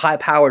in with a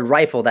high-powered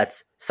rifle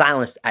that's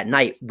silenced at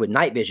night with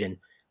night vision,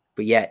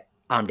 but yet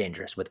I'm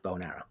dangerous with bow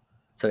and arrow.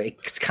 So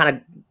it kind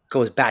of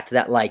goes back to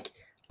that like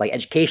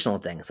educational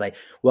thing. It's like,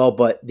 well,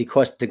 but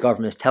because the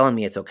government is telling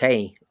me it's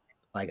okay,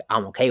 like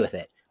I'm okay with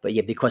it. But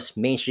yeah, because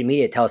mainstream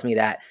media tells me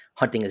that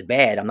hunting is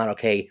bad, I'm not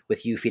okay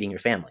with you feeding your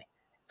family.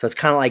 So it's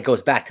kind of like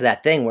goes back to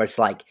that thing where it's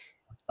like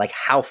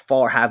how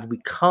far have we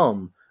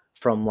come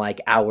from like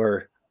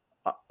our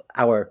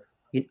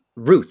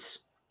roots?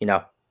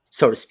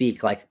 so to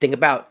speak. Like, think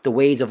about the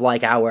ways of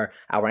like our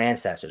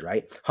ancestors,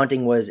 right?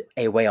 Hunting was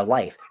a way of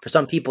life. For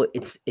some people,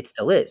 it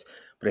still is.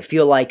 But I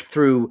feel like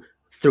through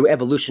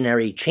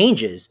evolutionary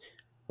changes,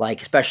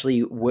 like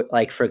especially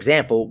like for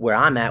example, where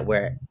I'm at,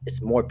 where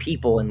it's more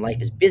people and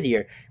life is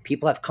busier,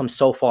 people have come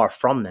so far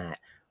from that,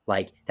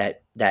 like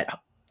that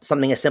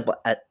something as simple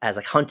as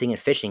like hunting and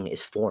fishing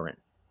is foreign,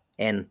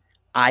 and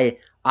I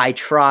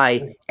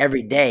try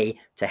every day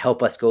to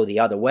help us go the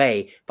other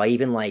way by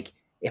even like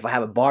if I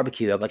have a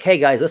barbecue, I'm like, hey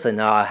guys, listen,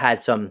 I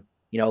had some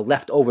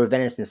leftover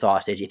venison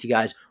sausage. If you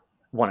guys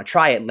want to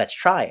try it, let's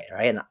try it,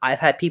 right? And I've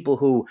had people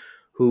who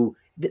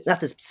not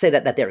to say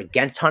that they're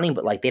against hunting,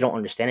 but like they don't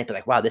understand it, but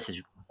like, wow, this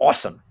is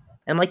awesome.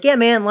 And I'm like, yeah,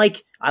 man,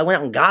 like I went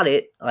out and got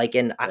it, like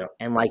and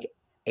like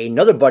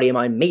another buddy of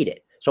mine made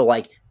it. So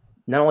like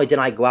not only did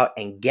I go out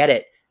and get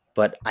it,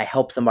 but I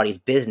helped somebody's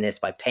business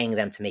by paying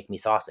them to make me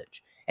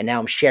sausage. And now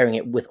I'm sharing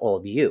it with all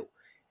of you.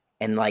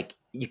 And like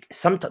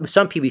some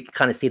people you can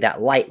kind of see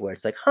that light where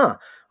it's like, huh,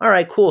 all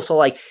right, cool. So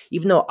like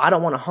even though I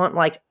don't want to hunt,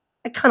 like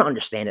I kind of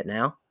understand it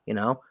now,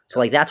 So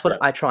like that's what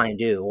I try and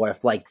do. Or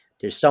if like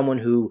there's someone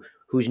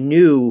who's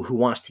new who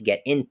wants to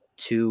get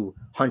into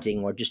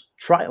hunting or just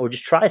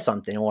try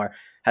something or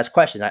has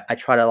questions, I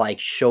try to like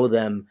show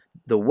them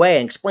the way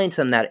and explain to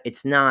them that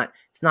it's not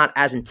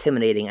as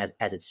intimidating as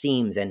it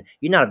seems, and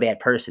you're not a bad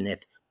person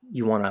if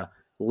you want to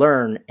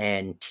learn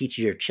and teach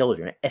your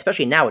children,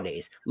 especially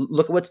nowadays.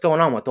 Look at what's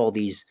going on with all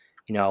these,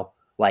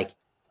 like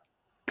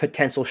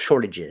potential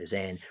shortages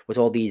and with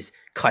all these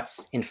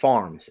cuts in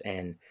farms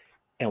and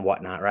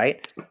whatnot,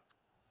 right?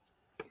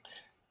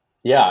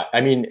 Yeah,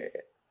 I mean,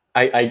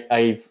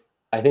 I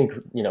think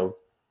 2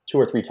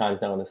 or 3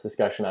 times now in this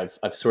discussion,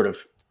 I've sort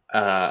of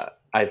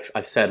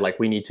I've said like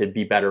we need to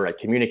be better at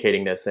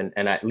communicating this, and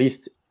at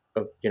least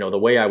the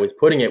way I was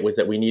putting it was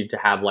that we needed to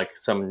have like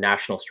some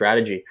national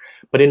strategy.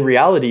 But in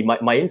reality,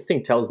 my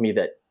instinct tells me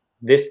that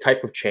this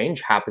type of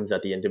change happens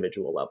at the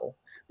individual level,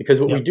 because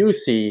what we do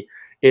see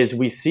is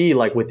we see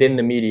like within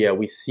the media,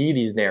 we see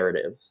these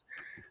narratives.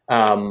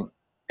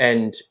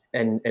 And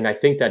I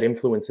think that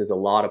influences a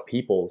lot of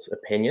people's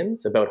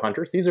opinions about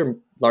hunters. These are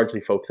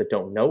largely folks that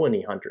don't know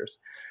any hunters.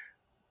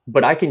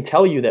 But I can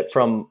tell you that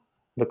from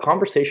the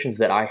conversations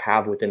that I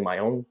have within my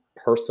own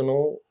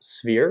personal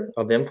sphere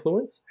of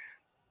influence,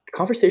 the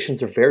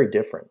conversations are very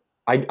different.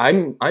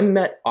 I'm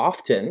met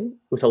often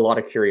with a lot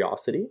of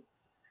curiosity.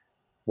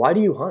 Why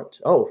do you hunt?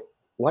 Oh,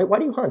 why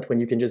do you hunt when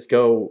you can just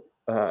go,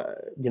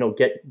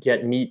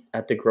 get meat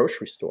at the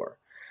grocery store?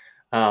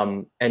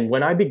 And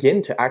when I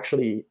begin to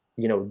actually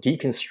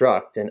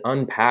deconstruct and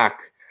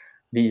unpack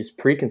these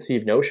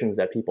preconceived notions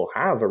that people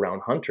have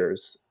around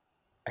hunters,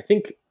 I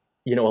think,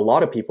 a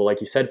lot of people,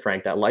 like you said,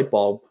 Frank, that light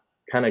bulb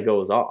kind of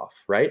goes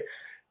off, right?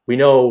 We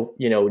know,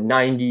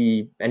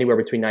 anywhere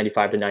between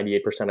 95 to 98%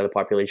 of the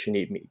population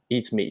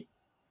eats meat.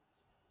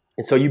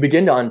 And so you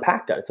begin to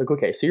unpack that. It's like,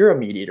 okay, so you're a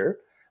meat eater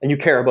and you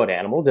care about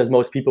animals, as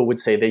most people would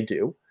say they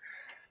do.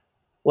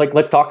 Like,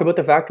 let's talk about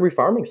the factory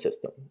farming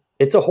system.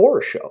 It's a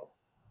horror show.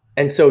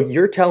 And so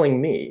you're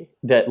telling me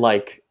that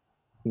like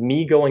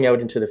me going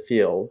out into the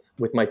field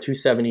with my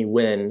 270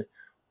 Win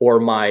or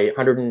my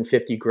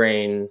 150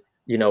 grain,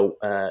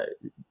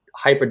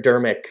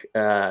 hypodermic,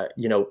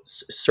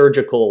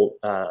 surgical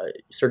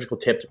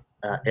tipped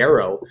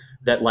arrow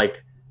that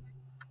like,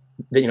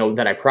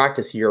 that I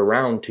practice year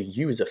round to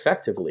use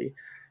effectively,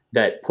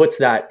 that puts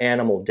that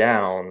animal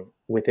down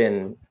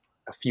within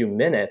a few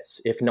minutes,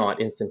 if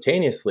not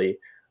instantaneously.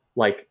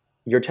 Like,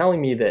 you're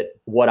telling me that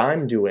what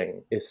I'm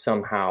doing is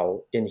somehow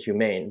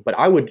inhumane. But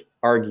I would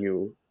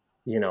argue,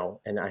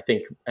 and I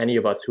think any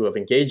of us who have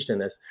engaged in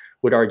this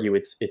would argue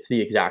it's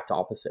the exact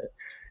opposite.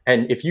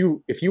 And if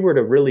you were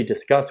to really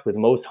discuss with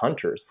most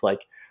hunters,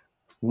 like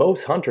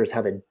most hunters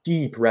have a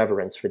deep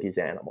reverence for these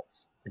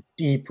animals, a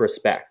deep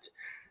respect.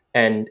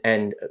 And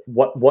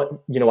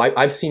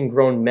I've seen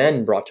grown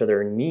men brought to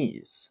their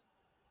knees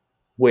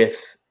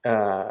with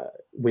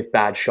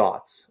bad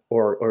shots,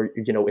 or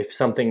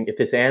if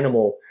this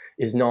animal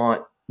is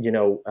not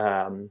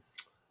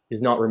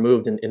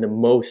removed in the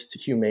most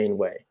humane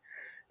way.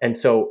 And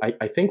so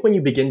I think when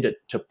you begin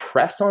to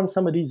press on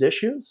some of these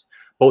issues,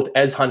 both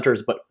as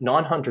hunters but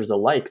non-hunters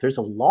alike, there's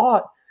a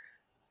lot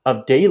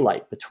of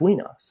daylight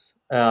between us.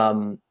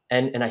 And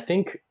I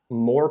think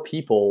more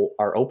people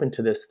are open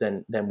to this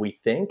than we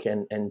think.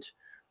 And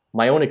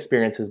my own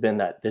experience has been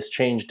that this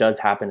change does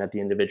happen at the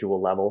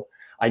individual level.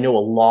 I know a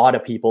lot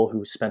of people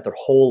who spent their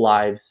whole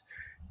lives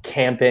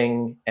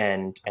camping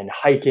and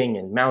hiking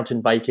and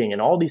mountain biking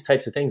and all these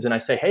types of things. And I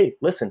say, hey,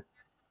 listen,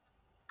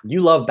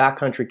 you love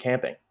backcountry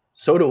camping.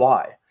 So do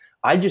I.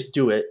 I just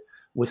do it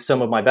with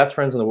some of my best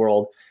friends in the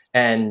world.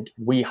 And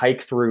we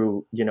hike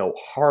through,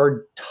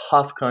 hard,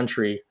 tough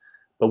country,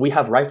 but we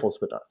have rifles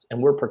with us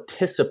and we're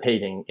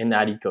participating in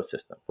that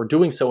ecosystem. We're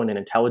doing so in an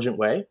intelligent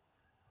way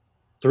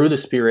through the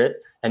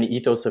spirit and the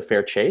ethos of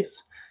fair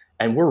chase.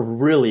 And we're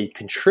really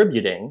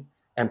contributing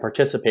and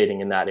participating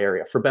in that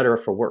area, for better or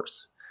for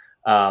worse.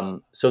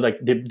 So like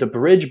the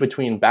bridge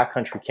between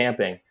backcountry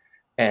camping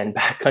and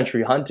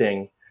backcountry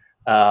hunting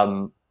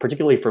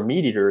particularly for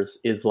meat eaters,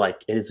 is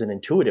an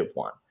intuitive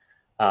one.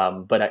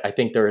 But I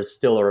think there is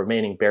still a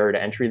remaining barrier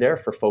to entry there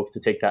for folks to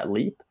take that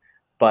leap.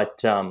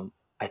 But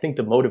I think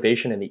the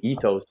motivation and the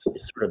ethos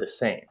is sort of the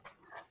same.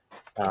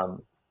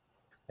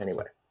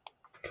 Anyway.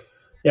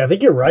 Yeah, I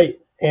think you're right.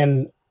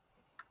 And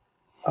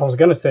I was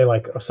going to say,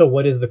 like, so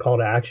what is the call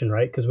to action,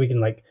 right? Because we can,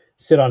 like,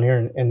 sit on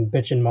here and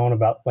bitch and moan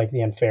about, like,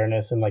 the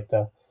unfairness and, like,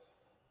 the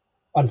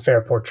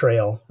unfair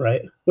portrayal,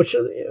 right? Which,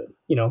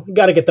 you know, you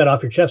got to get that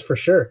off your chest for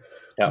sure.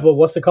 Yeah. But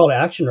what's the call to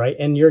action, right?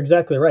 And you're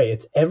exactly right.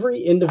 It's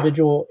every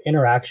individual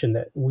interaction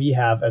that we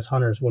have as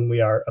hunters when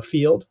we are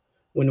afield,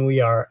 when we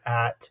are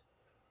at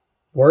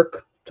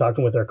work,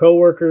 talking with our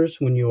coworkers,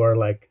 when you are,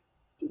 like,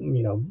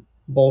 you know,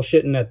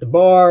 bullshitting at the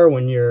bar,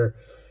 when you're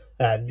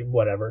at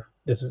whatever.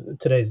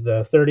 Today's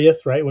the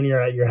 30th, right? When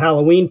you're at your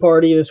Halloween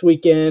party this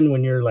weekend,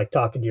 when you're, like,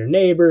 talking to your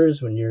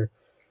neighbors, when you're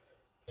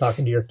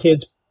talking to your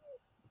kids'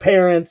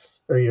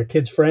 parents or your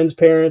kids' friends'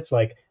 parents,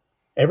 like,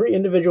 every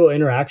individual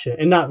interaction,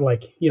 and not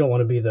like you don't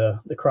want to be the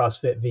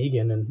CrossFit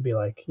vegan and be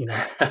like, you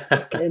know,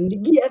 and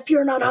if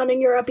you're not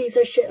hunting, you're a piece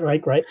of shit,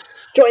 right?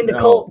 Join the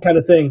cult kind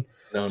of thing.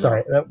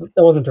 Sorry, that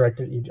wasn't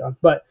directed at you, John.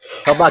 But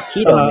how about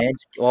keto, man?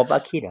 It's all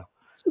about keto.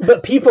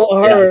 But people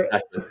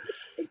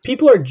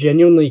are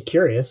genuinely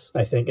curious,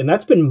 I think, and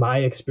that's been my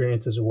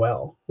experience as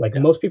well. Like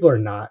most people are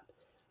not.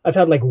 I've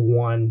had like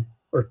 1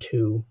 or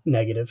 2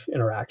 negative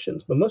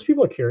interactions, but most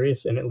people are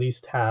curious and at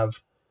least have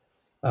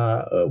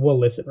will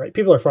listen, right?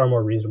 People are far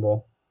more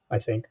reasonable, I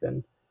think,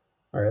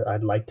 or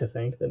I'd like to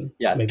think than.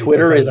 Yeah,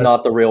 Twitter is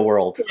not the real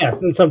world. Yes,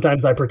 and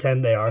sometimes I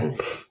pretend they are.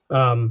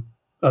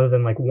 Other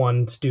than like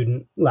one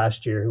student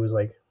last year who was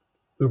like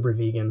uber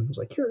vegan, was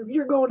like,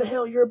 "You're going to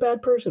hell. You're a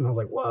bad person." I was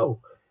like,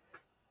 "Whoa,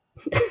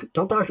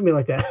 don't talk to me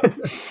like that."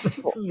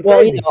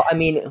 Well, you know, I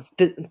mean,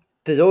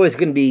 there's always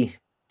going to be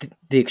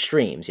the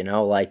extremes, you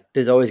know. Like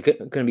there's always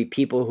going to be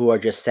people who are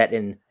just set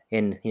in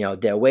you know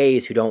their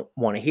ways, who don't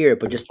want to hear it.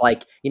 But just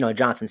like, you know,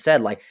 Jonathan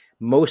said, like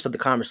most of the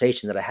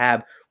conversations that I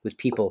have with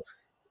people,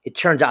 it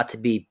turns out to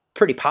be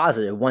pretty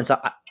positive once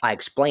I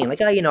explain,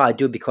 like, oh, you know, I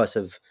do it because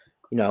of,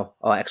 you know,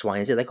 X, Y,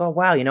 and Z. Like, oh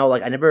wow, you know,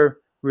 like I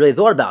never really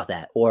thought about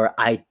that. Or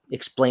I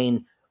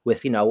explain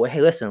with, you know,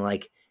 hey, listen,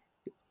 like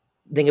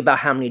think about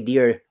how many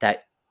deer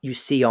that you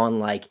see on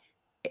like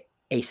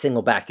a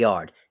single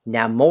backyard.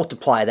 Now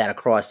multiply that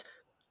across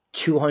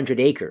 200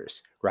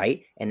 acres,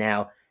 right? And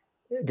now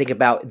think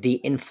about the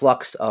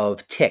influx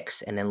of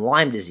ticks and then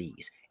Lyme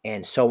disease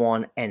and so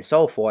on and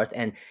so forth.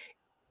 And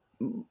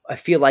I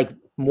feel like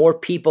more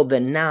people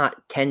than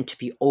not tend to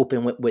be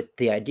open with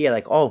the idea,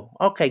 like, oh,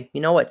 okay,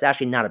 you know what? It's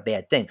actually not a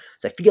bad thing.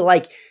 So I feel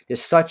like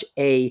there's such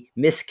a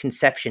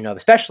misconception of,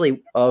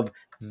 especially of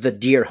the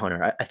deer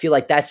hunter. I feel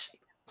like that's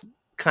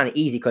kind of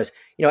easy because,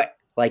 you know,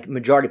 like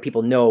majority of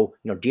people know,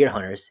 you know, deer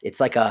hunters.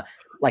 It's like a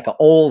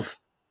old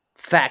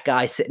fat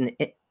guy sitting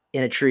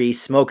in a tree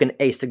smoking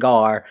a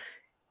cigar,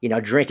 you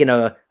know, drinking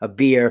a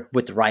beer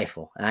with the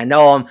rifle. And I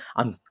know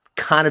I'm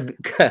kind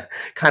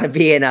of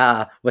being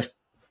what's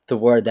the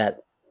word that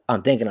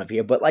I'm thinking of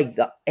here, but like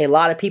a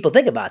lot of people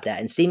think about that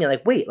and see me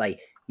like, wait, like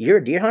you're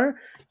a deer hunter?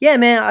 Yeah,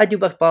 man, I do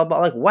blah blah blah.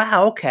 Like,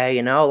 wow, okay,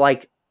 you know,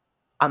 like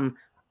I'm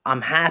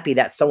happy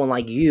that someone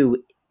like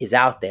you is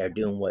out there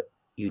doing what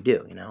you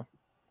do, you know.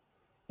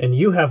 And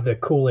you have the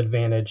cool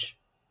advantage,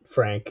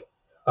 Frank,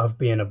 of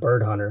being a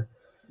bird hunter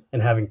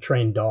and having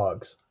trained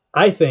dogs.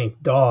 I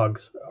think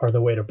dogs are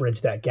the way to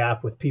bridge that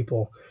gap with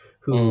people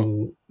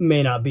who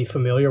may not be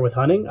familiar with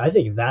hunting. I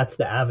think that's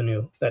the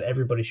avenue that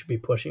everybody should be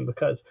pushing,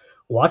 because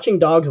watching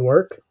dogs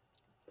work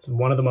is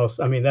one of the most,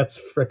 I mean, that's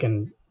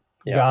freaking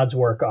God's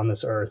work on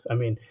this earth. I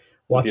mean,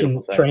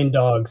 watching trained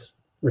dogs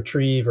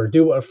retrieve or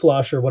do a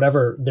flush or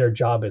whatever their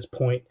job is,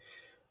 point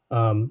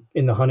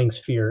in the hunting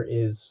sphere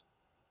is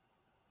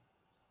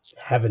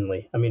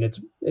heavenly. I mean,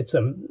 it's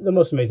the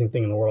most amazing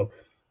thing in the world.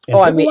 And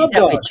I mean, it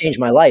definitely changed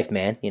my life,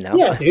 man. You know?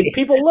 Yeah, dude,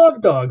 people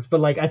love dogs, but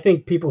like, I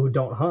think people who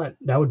don't hunt,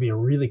 that would be a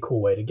really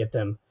cool way to get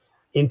them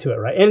into it,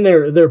 right? And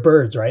they're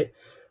birds, right?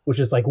 Which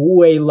is like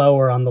way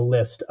lower on the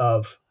list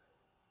of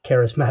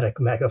charismatic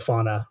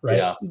megafauna, right?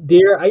 Yeah.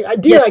 Deer, I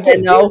get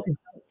no.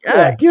 Deer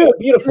are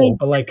beautiful, I mean,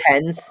 but like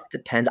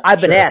depends.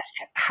 I've been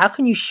asked, how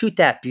can you shoot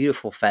that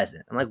beautiful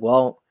pheasant? I'm like,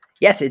 well,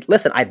 yes.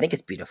 Listen, I think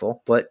it's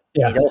beautiful, but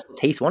it also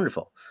tastes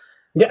wonderful.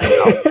 Yeah.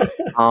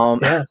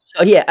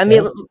 So yeah, I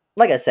mean,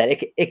 like I said,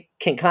 it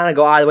can kind of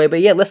go either way, but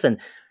yeah, listen,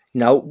 you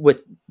know,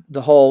 with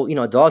the whole, you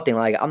know, dog thing,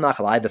 like, I'm not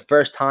gonna lie, the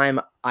first time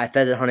I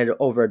pheasant hunted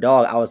over a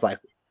dog, I was like,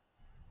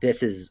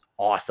 this is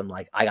awesome.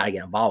 Like, I gotta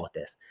get involved with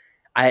this.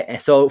 And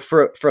so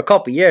for a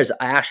couple of years,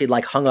 I actually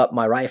like hung up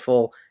my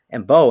rifle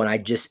and bow and I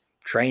just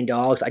trained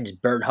dogs. I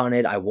just bird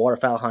hunted. I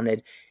waterfowl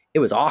hunted. It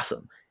was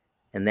awesome.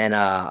 And then,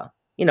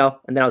 you know,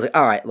 and then I was like,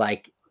 all right,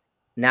 like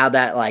now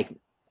that like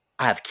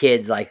I have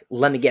kids, like,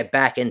 let me get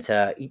back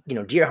into, you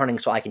know, deer hunting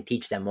so I can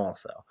teach them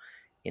also,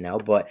 you know.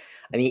 But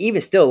I mean,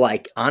 even still,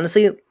 like,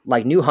 honestly,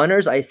 like new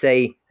hunters, I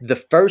say the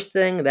first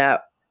thing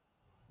that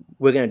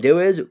we're going to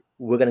do is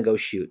we're going to go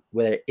shoot,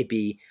 whether it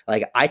be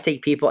like I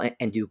take people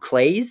and do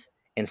clays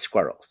and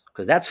squirrels,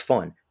 because that's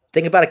fun.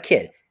 Think about a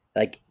kid.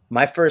 Like,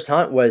 my first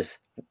hunt was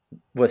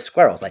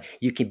squirrels. Like,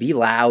 you can be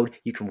loud,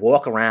 you can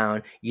walk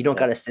around, you don't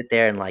got to sit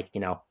there and, like,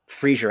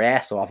 freeze your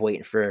ass off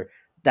waiting for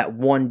that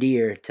one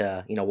deer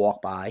to,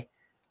 walk by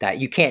that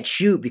you can't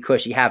shoot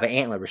because you have an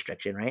antler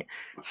restriction, right?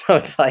 So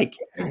it's like,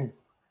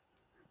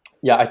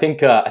 yeah, I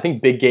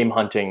think big game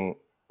hunting,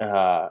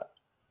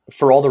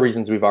 for all the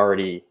reasons we've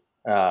already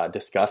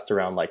discussed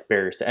around like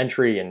barriers to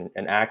entry and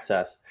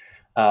access,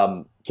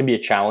 can be a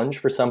challenge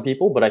for some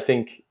people. But I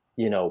think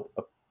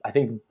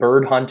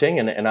bird hunting,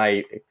 and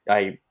I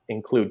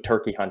include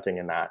turkey hunting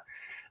in that,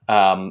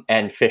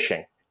 and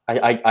fishing.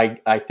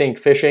 I think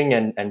fishing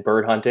and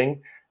bird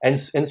hunting and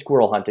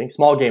squirrel hunting,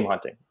 small game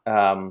hunting,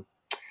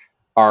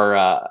 are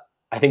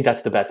I think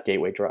that's the best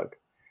gateway drug.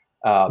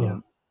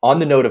 On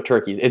the note of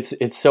turkeys,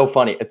 it's so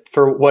funny.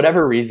 For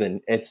whatever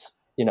reason, it's,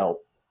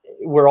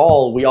 we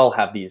all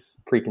have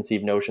these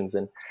preconceived notions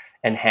and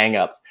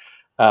hangups.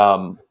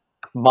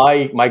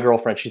 My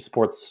girlfriend, she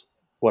supports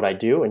what I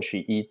do, and she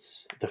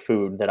eats the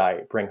food that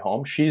I bring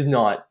home. She's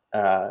not,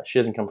 she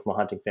doesn't come from a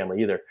hunting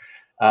family either.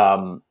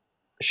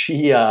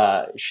 She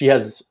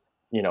has,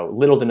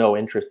 little to no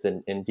interest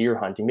in deer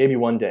hunting, maybe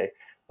one day,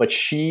 but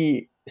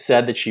she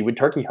said that she would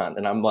turkey hunt.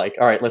 And I'm like,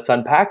 all right, let's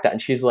unpack that.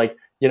 And she's like,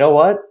 you know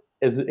what?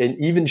 And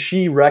even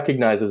she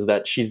recognizes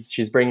that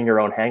she's bringing her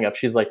own hang up.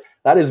 She's like,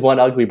 that is one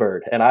ugly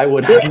bird, and I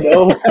would have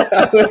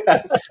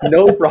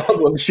no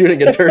problem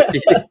shooting a turkey.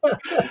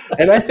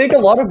 And I think a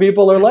lot of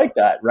people are like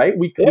that, right?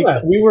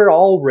 We were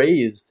all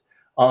raised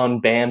on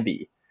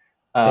Bambi,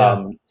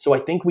 so I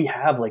think we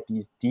have like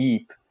these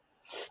deep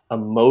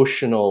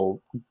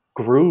emotional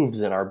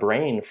grooves in our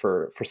brain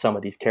for some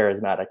of these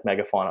charismatic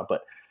megafauna.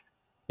 But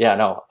yeah,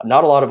 no,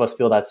 not a lot of us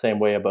feel that same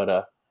way about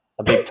a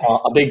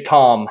big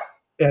tom.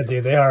 Yeah,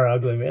 dude, they are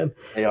ugly, man.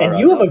 And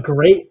you have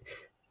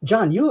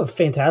John, you have a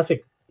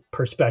fantastic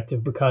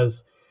perspective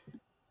because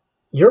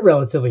you're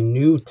relatively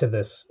new to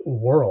this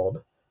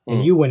world,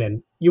 and you went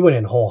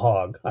in whole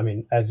hog. I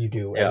mean, as you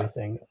do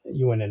everything,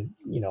 you went in,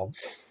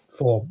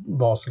 full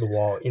balls to the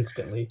wall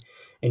instantly,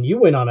 and you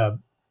went on a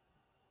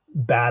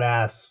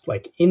badass,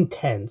 like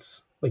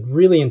intense, like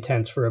really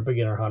intense for a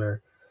beginner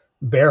hunter,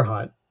 bear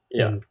hunt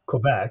in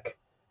Quebec.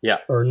 Yeah.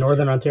 Or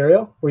Northern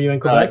Ontario? Were you in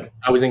Quebec?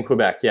 I was in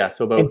Quebec. Yeah.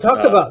 So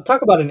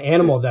talk about an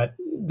animal that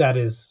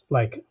is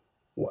like,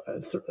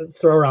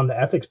 throw around the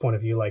ethics point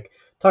of view. Like,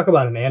 talk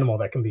about an animal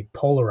that can be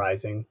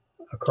polarizing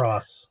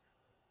across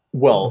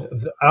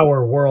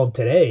our world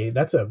today.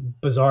 That's a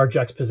bizarre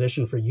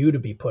juxtaposition for you to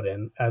be put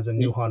in as a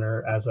new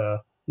hunter, as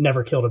a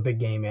never killed a big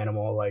game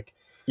animal. Like,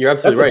 you're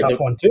absolutely right. That's a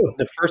tough one too.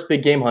 The first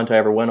big game hunt I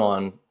ever went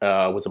on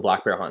was a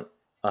black bear hunt.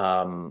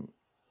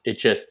 It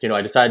just,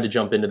 I decided to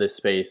jump into this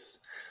space.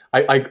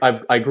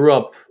 I grew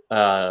up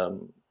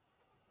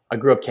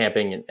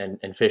camping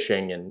and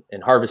fishing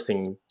and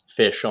harvesting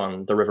fish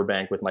on the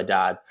riverbank with my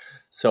dad.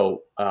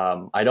 So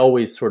I'd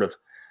always sort of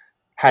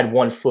had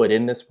one foot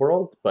in this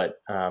world,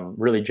 but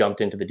really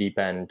jumped into the deep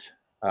end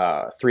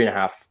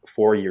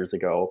 3.5-4 years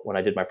ago when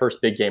I did my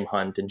first big game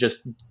hunt. And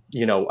just,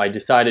 I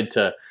decided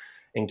to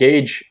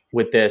engage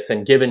with this,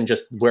 and given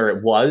just where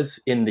it was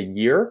in the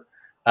year,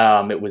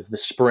 it was the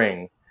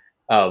spring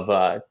of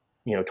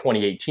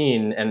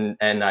 2018,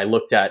 and I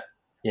looked at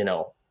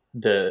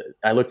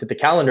the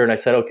calendar and I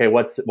said, okay,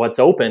 what's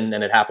open,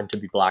 and it happened to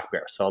be black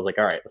bear. So I was like,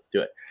 all right, let's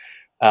do it.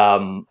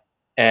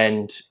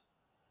 And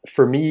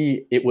for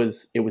me, it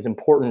was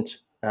important,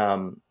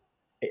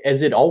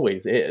 as it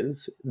always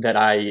is, that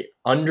I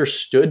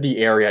understood the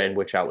area in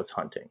which I was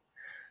hunting.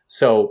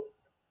 So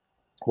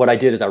what I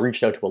did is I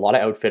reached out to a lot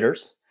of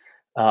outfitters,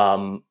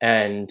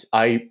 and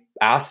I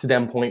asked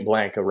them point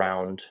blank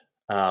around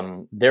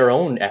their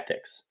own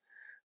ethics,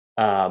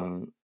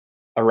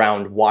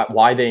 around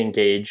why they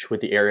engage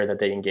with the area that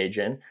they engage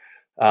in.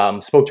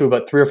 Spoke to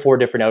about 3 or 4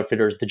 different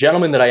outfitters. The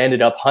gentleman that I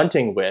ended up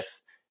hunting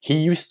with, he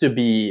used to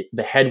be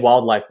the head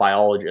wildlife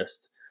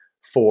biologist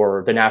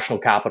for the National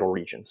Capital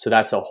Region. So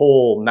that's a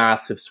whole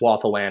massive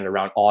swath of land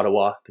around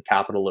Ottawa, the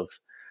capital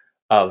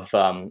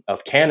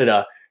of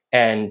Canada.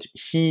 And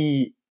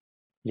he,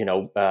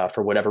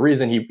 for whatever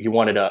reason, he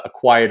wanted a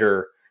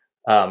quieter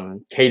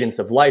cadence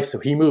of life. So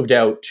he moved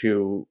out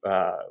to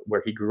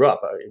where he grew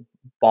up,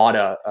 bought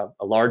a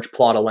large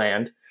plot of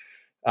land,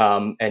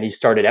 and he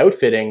started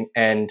outfitting.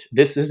 And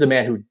this is a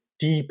man who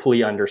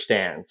deeply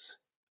understands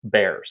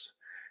bears.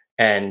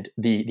 And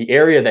the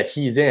area that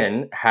he's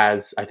in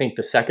has, I think,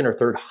 the second or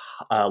third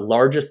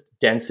largest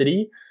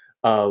density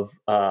of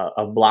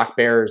black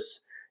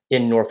bears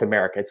in North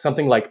America. It's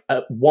something like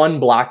 1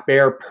 black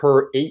bear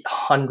per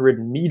 800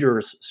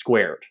 meters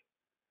squared.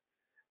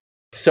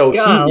 So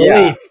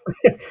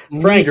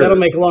Frank, that'll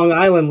make Long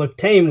Island look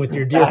tame with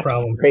your deer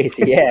problem.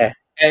 Crazy, yeah.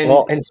 And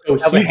so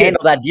he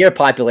handles that deer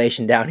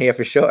population down here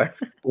for sure.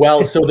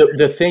 Well, so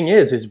the thing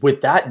is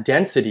with that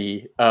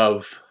density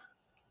of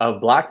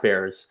black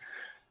bears,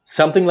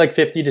 something like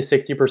 50 to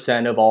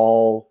 60% of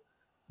all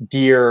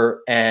deer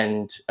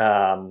and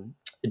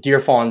deer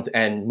fawns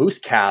and moose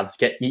calves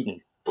get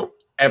eaten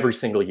every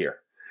single year.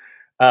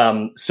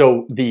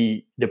 So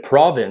the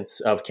province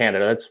of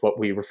Canada, that's what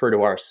we refer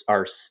to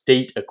our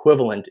state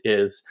equivalent,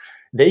 is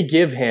they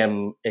give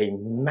him a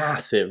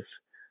massive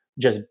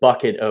just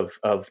bucket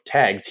of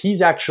tags.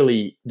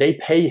 They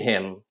pay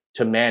him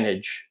to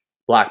manage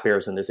black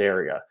bears in this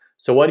area.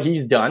 So what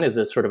he's done is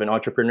a sort of an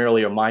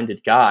entrepreneurially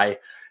minded guy.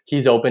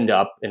 He's opened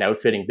up an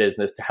outfitting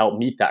business to help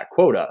meet that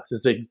quota.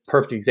 This is a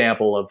perfect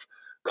example of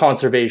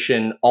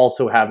conservation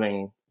also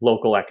having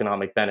local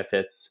economic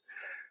benefits,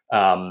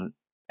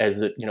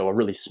 as a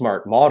really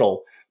smart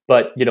model.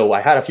 But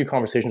I had a few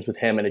conversations with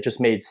him, and it just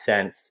made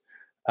sense.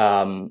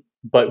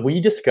 But we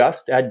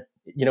discussed at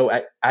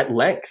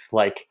length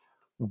like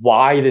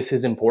why this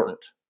is important.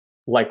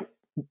 Like,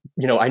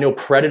 I know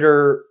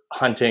predator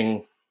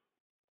hunting,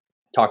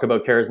 talk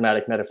about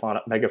charismatic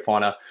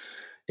megafauna,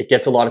 it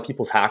gets a lot of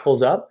people's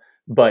hackles up,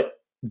 but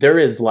there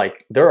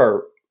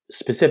are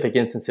specific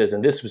instances,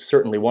 and this was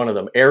certainly one of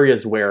them,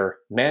 areas where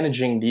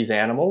managing these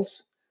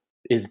animals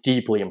is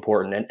deeply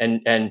important.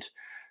 And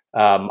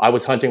I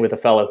was hunting with a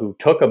fellow who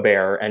took a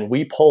bear, and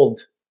we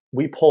pulled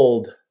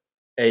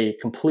a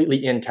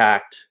completely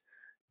intact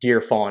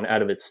deer fawn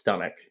out of its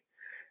stomach.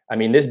 I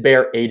mean, this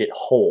bear ate it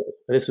whole.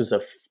 This was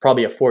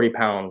probably a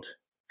 40-pound,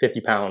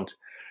 50-pound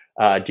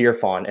deer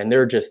fawn, and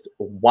they're just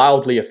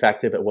wildly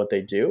effective at what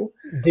they do.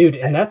 Dude,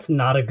 and that's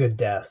not a good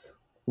death.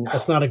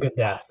 That's not a good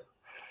death,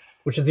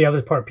 which is the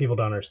other part people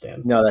don't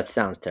understand. No, that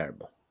sounds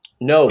terrible.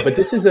 No, but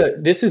this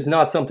is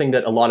not something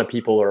that a lot of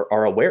people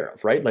are aware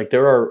of, right? Like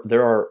there are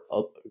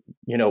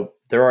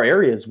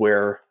areas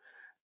where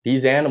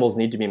these animals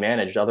need to be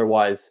managed.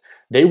 Otherwise,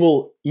 they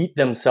will eat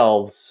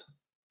themselves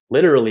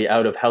literally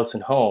out of house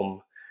and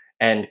home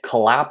and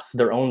collapse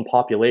their own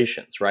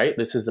populations, right?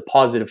 This is a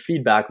positive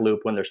feedback loop.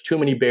 When there's too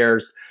many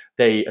bears,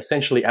 they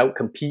essentially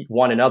outcompete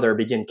one another,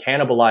 begin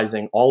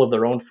cannibalizing all of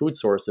their own food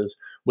sources,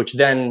 which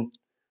then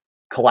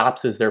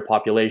collapses their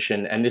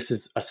population. And this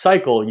is a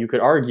cycle, you could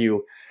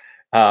argue,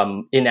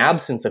 in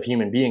absence of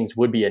human beings,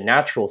 would be a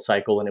natural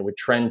cycle, and it would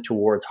trend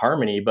towards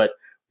harmony. But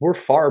we're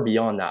far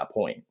beyond that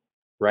point,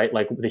 right?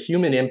 Like the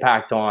human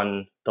impact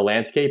on the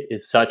landscape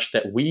is such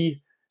that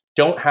we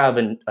don't have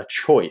a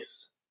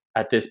choice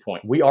at this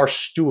point. We are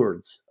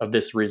stewards of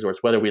this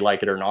resource, whether we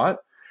like it or not.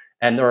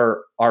 And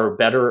there are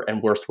better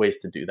and worse ways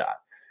to do that.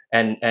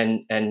 And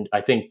I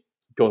think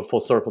going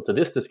full circle to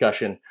this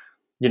discussion,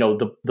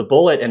 the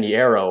bullet and the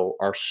arrow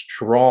are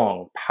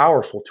strong,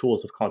 powerful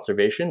tools of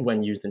conservation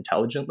when used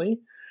intelligently.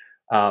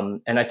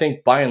 And I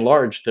think by and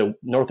large, the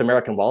North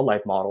American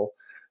wildlife model,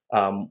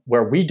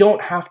 where we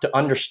don't have to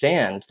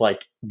understand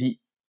like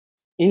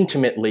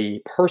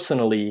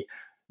personally,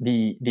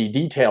 the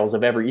details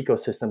of every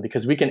ecosystem,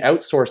 because we can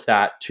outsource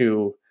that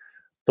to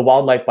the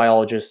wildlife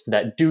biologists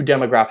that do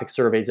demographic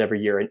surveys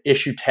every year and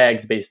issue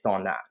tags based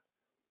on that,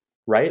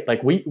 right?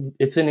 Like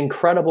it's an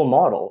incredible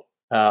model.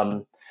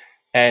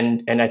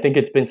 And I think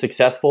it's been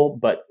successful,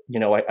 but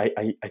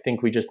I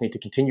think we just need to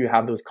continue to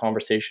have those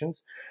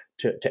conversations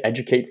to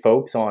educate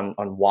folks on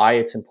why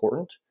it's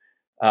important.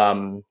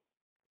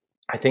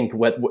 I think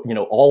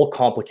all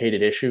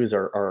complicated issues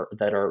are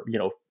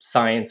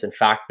science and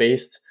fact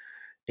based.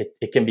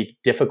 It can be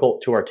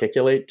difficult to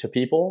articulate to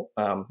people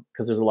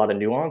because there's a lot of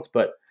nuance,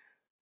 but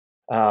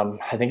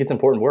I think it's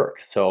important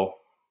work. So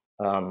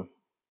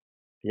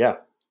yeah,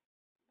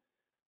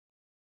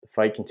 the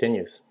fight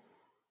continues.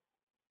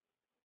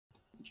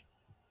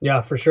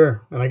 Yeah, for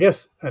sure. And I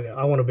guess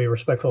I want to be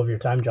respectful of your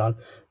time, John,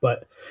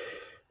 but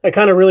that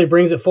kind of really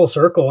brings it full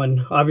circle.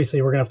 And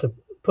obviously we're going to have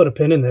to put a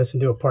pin in this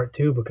and do a part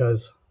 2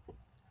 because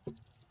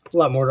a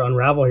lot more to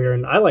unravel here.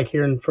 And I like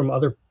hearing from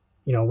other,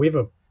 we have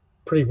a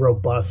pretty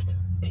robust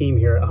team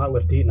here at Hunt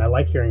Lift Eat, and I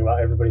like hearing about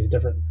everybody's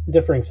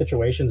differing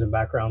situations and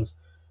backgrounds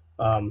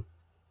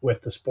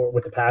with the sport,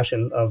 with the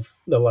passion of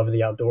the love of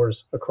the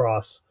outdoors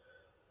across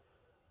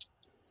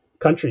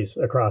countries,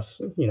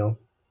 across,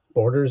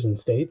 borders and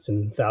states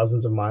and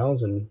thousands of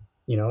miles. And,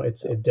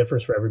 it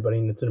differs for everybody,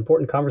 and it's an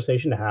important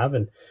conversation to have.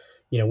 And,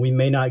 we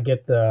may not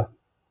get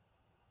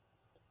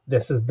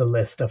this is the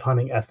list of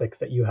hunting ethics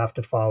that you have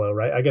to follow,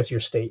 right? I guess your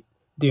state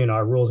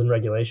DNR rules and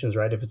regulations,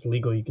 right? If it's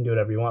legal, you can do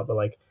whatever you want, but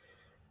like,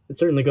 it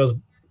certainly goes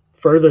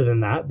further than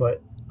that.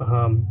 But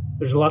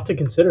there's a lot to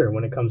consider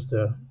when it comes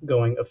to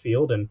going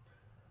afield. And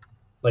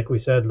like we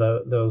said,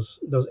 those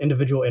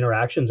individual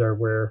interactions are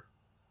where,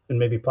 and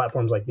maybe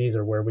platforms like these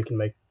are where we can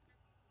make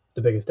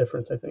the biggest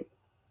difference, I think.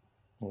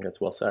 That's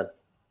well said.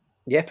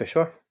 Yeah, for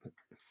sure.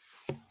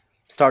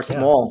 Start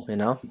small,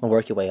 and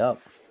work your way up.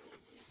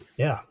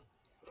 Yeah.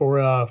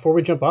 Before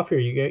we jump off here,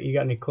 you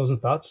got any closing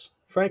thoughts,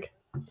 Frank?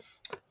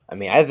 I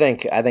mean, I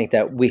think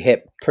that we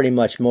hit pretty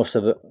much most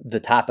of the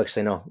topics.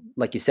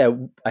 Like you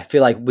said, I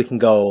feel like we can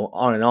go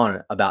on and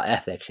on about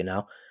ethics.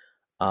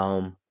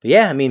 But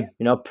yeah, I mean,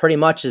 pretty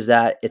much is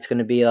that it's going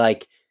to be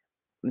like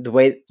the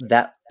way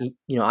that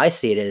I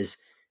see it is,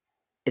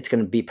 it's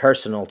going to be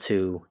personal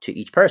to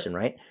each person,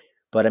 right?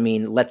 But I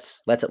mean,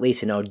 let's at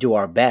least do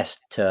our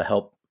best to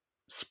help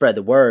spread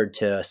the word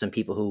to some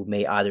people who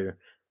may either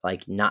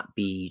like not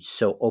be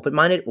so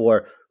open-minded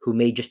or who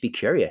may just be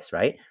curious,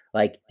 right?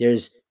 Like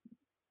there's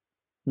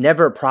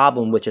never a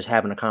problem with just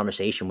having a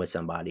conversation with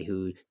somebody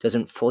who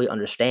doesn't fully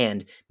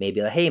understand.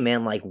 Maybe like, hey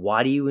man, like,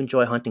 why do you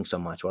enjoy hunting so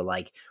much? Or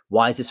like,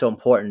 why is it so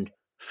important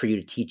for you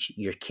to teach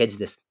your kids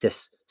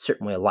this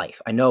certain way of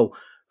life? I know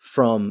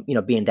from,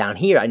 being down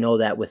here, I know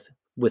that with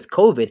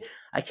COVID,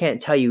 I can't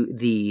tell you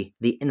the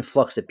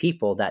influx of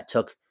people that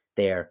took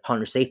their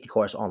hunter safety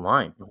course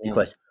online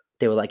because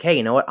they were like, hey,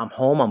 you know what? I'm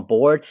home, I'm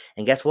bored.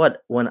 And guess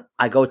what? When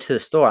I go to the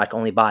store, I can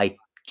only buy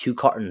 2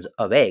 cartons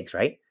of eggs,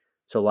 right?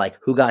 So like,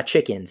 who got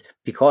chickens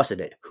because of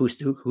it? Who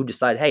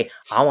decided, hey,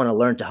 I want to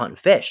learn to hunt and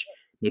fish?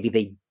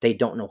 Maybe they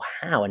don't know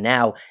how, and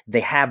now they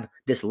have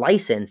this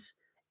license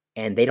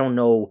and they don't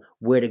know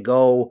where to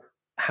go,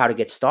 how to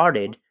get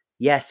started.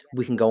 Yes,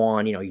 we can go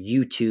on,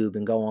 YouTube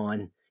and go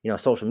on,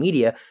 social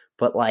media,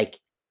 but like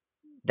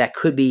that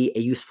could be a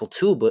useful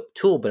tool, but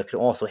it could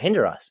also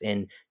hinder us.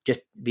 And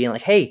just being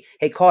like, hey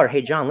Carter,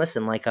 hey John,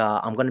 listen, like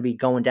I'm going to be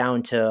going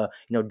down to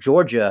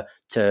Georgia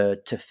to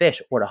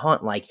fish or to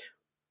hunt. Like,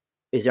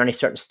 is there any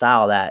certain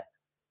style that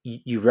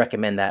you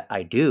recommend that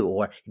I do?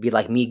 Or it'd be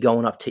like me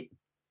going up to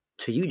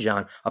you,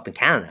 John, up in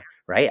Canada,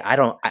 right? I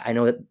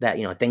know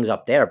that things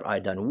up there are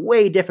done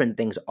way different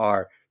things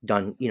are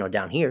done,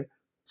 down here.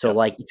 So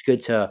like, it's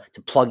good to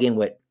plug in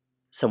with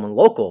someone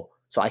local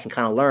so I can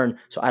kind of learn,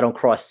 so I don't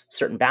cross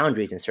certain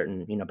boundaries and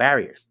certain,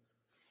 barriers.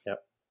 Yeah,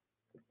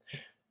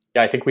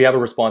 I think we have a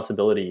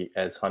responsibility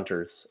as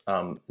hunters,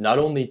 not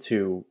only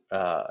to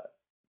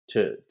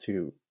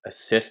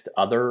assist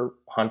other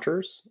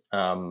hunters,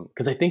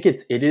 because I think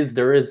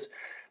there is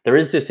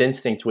this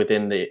instinct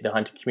within the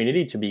hunting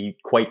community to be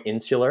quite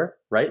insular,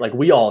 right? Like,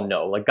 we all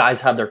know, like,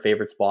 guys have their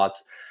favorite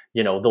spots.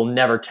 They'll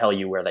never tell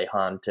you where they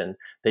hunt, and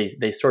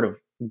they sort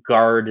of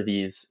guard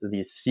these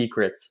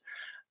secrets.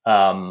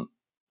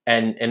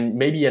 And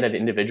maybe at an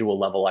individual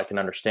level, I can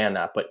understand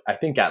that, but I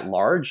think at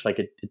large, like,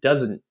 it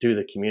doesn't do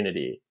the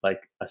community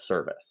like a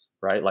service,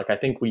 right? Like, I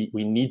think we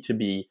need to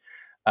be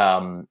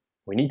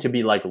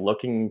like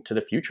looking to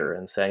the future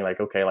and saying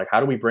like, okay, like, how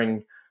do we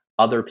bring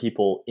other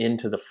people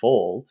into the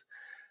fold,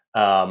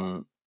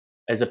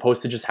 as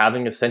opposed to just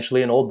having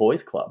essentially an old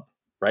boys club,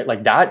 right?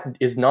 Like, that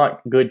is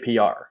not good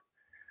PR.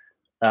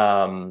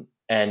 And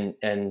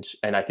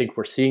I think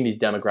we're seeing these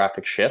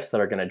demographic shifts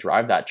that are going to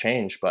drive that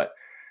change, but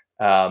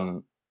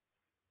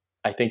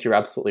I think you're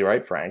absolutely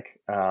right, Frank.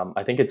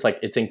 I think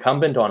it's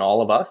incumbent on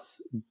all of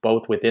us,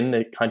 both within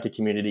the hunting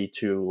community,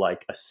 to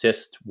like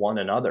assist one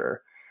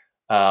another,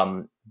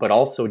 but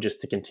also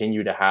just to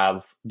continue to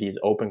have these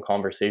open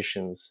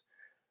conversations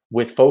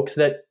with folks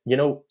that,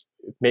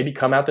 maybe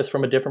come at this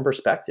from a different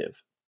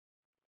perspective.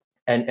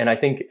 And I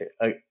think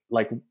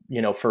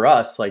for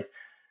us, like,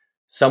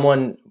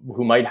 someone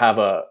who might have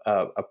a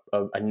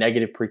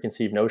negative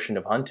preconceived notion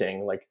of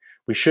hunting, like,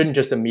 we shouldn't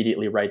just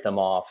immediately write them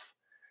off.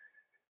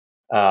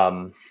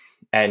 And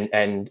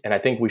I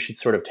think we should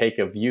sort of take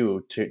a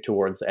view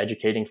towards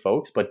educating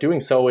folks, but doing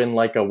so in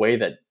like a way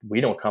that we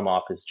don't come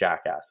off as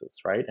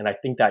jackasses, right? And I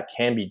think that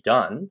can be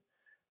done,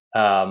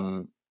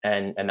 and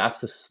that's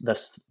the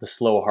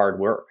slow, hard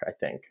work, I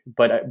think.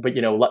 But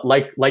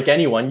like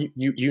anyone,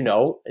 you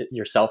know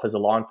yourself as a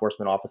law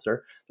enforcement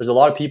officer, there's a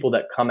lot of people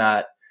that come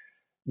at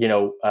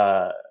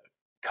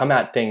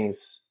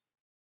things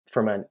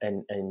from an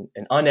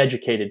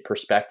uneducated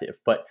perspective,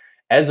 but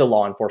as a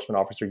law enforcement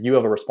officer, you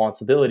have a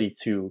responsibility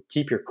to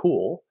keep your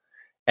cool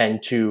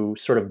and to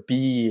sort of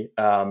be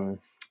a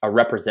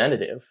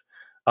representative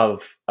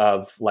of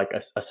like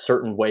a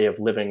certain way of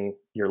living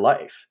your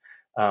life.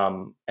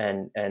 And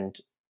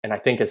I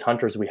think as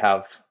hunters, we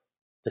have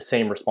the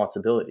same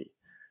responsibility,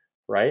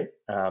 right?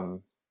 But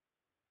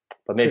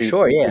maybe, for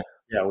sure, yeah,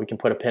 we can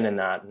put a pin in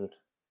that. And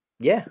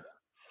yeah,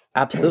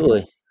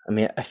 absolutely. I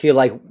mean, I feel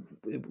like,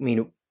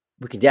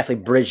 we could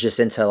definitely bridge this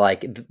into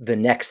like the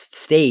next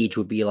stage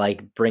would be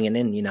like bringing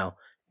in,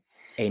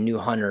 a new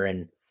hunter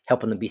and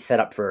helping them be set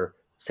up for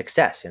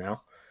success,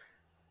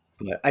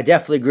 But I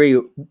definitely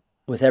agree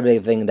with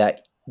everything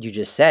that you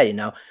just said,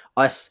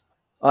 us,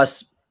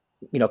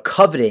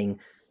 coveting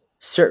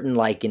certain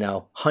like,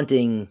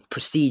 hunting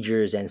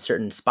procedures and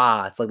certain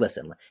spots. Like,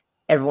 listen,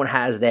 everyone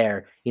has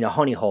their,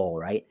 honey hole,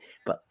 right?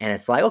 And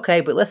it's like, okay,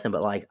 but listen,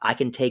 but like, I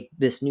can take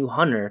this new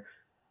hunter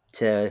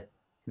to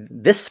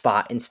this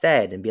spot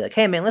instead and be like,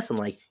 hey man, listen,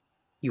 like,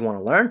 you want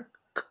to learn?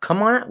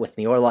 Come on out with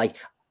me. Or like,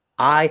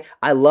 I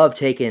love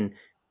taking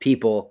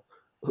people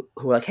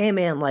who are like, hey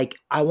man, like,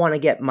 I want to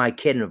get my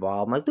kid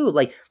involved. I'm like, dude,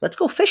 like, let's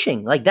go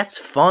fishing. Like, that's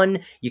fun.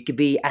 You could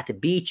be at the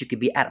beach, you could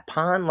be at a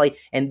pond, like,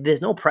 and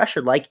there's no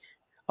pressure. Like,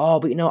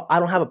 oh, but I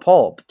don't have a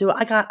pole. But dude,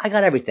 I got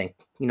everything.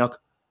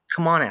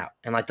 Come on out.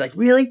 And like,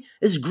 really?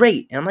 This is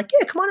great. And I'm like,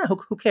 yeah, come on out.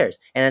 Who cares?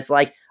 And it's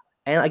like,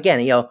 and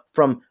again,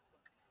 from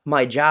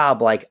my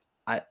job, like,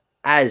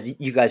 as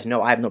you guys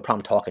know, I have no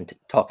problem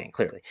talking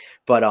clearly,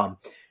 but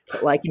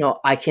like,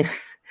 I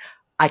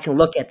can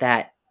look at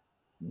that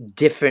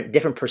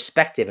different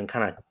perspective and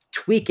kind of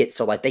tweak it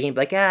so like they can be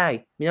like,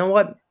 you know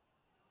what?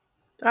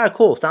 All right,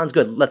 cool, sounds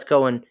good. Let's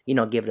go and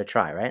give it a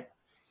try, right?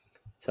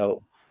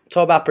 So it's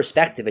all about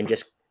perspective and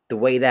just the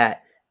way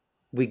that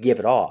we give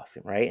it off,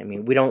 right? I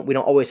mean, we don't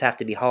always have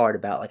to be hard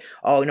about like,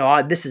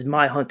 oh, this is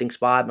my hunting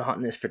spot. I've been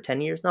hunting this for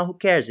 10 years. No, who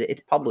cares?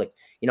 It's public.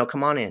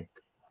 Come on in.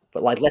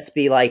 But let's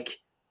be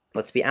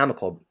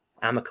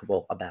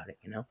amicable about it,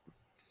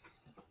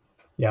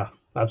 Yeah,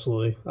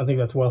 absolutely. I think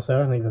that's well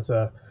said. I think that's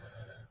a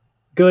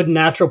good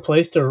natural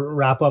place to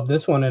wrap up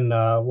this one, and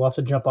we'll have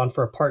to jump on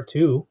for a part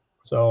 2.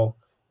 So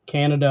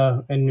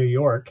Canada and New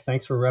York,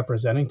 thanks for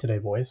representing today,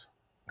 boys.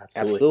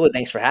 Absolutely.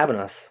 Thanks for having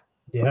us.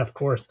 Yeah, of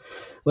course.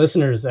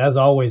 Listeners, as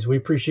always, we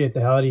appreciate the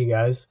hell out of you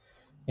guys,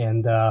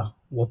 and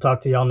we'll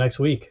talk to y'all next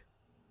week.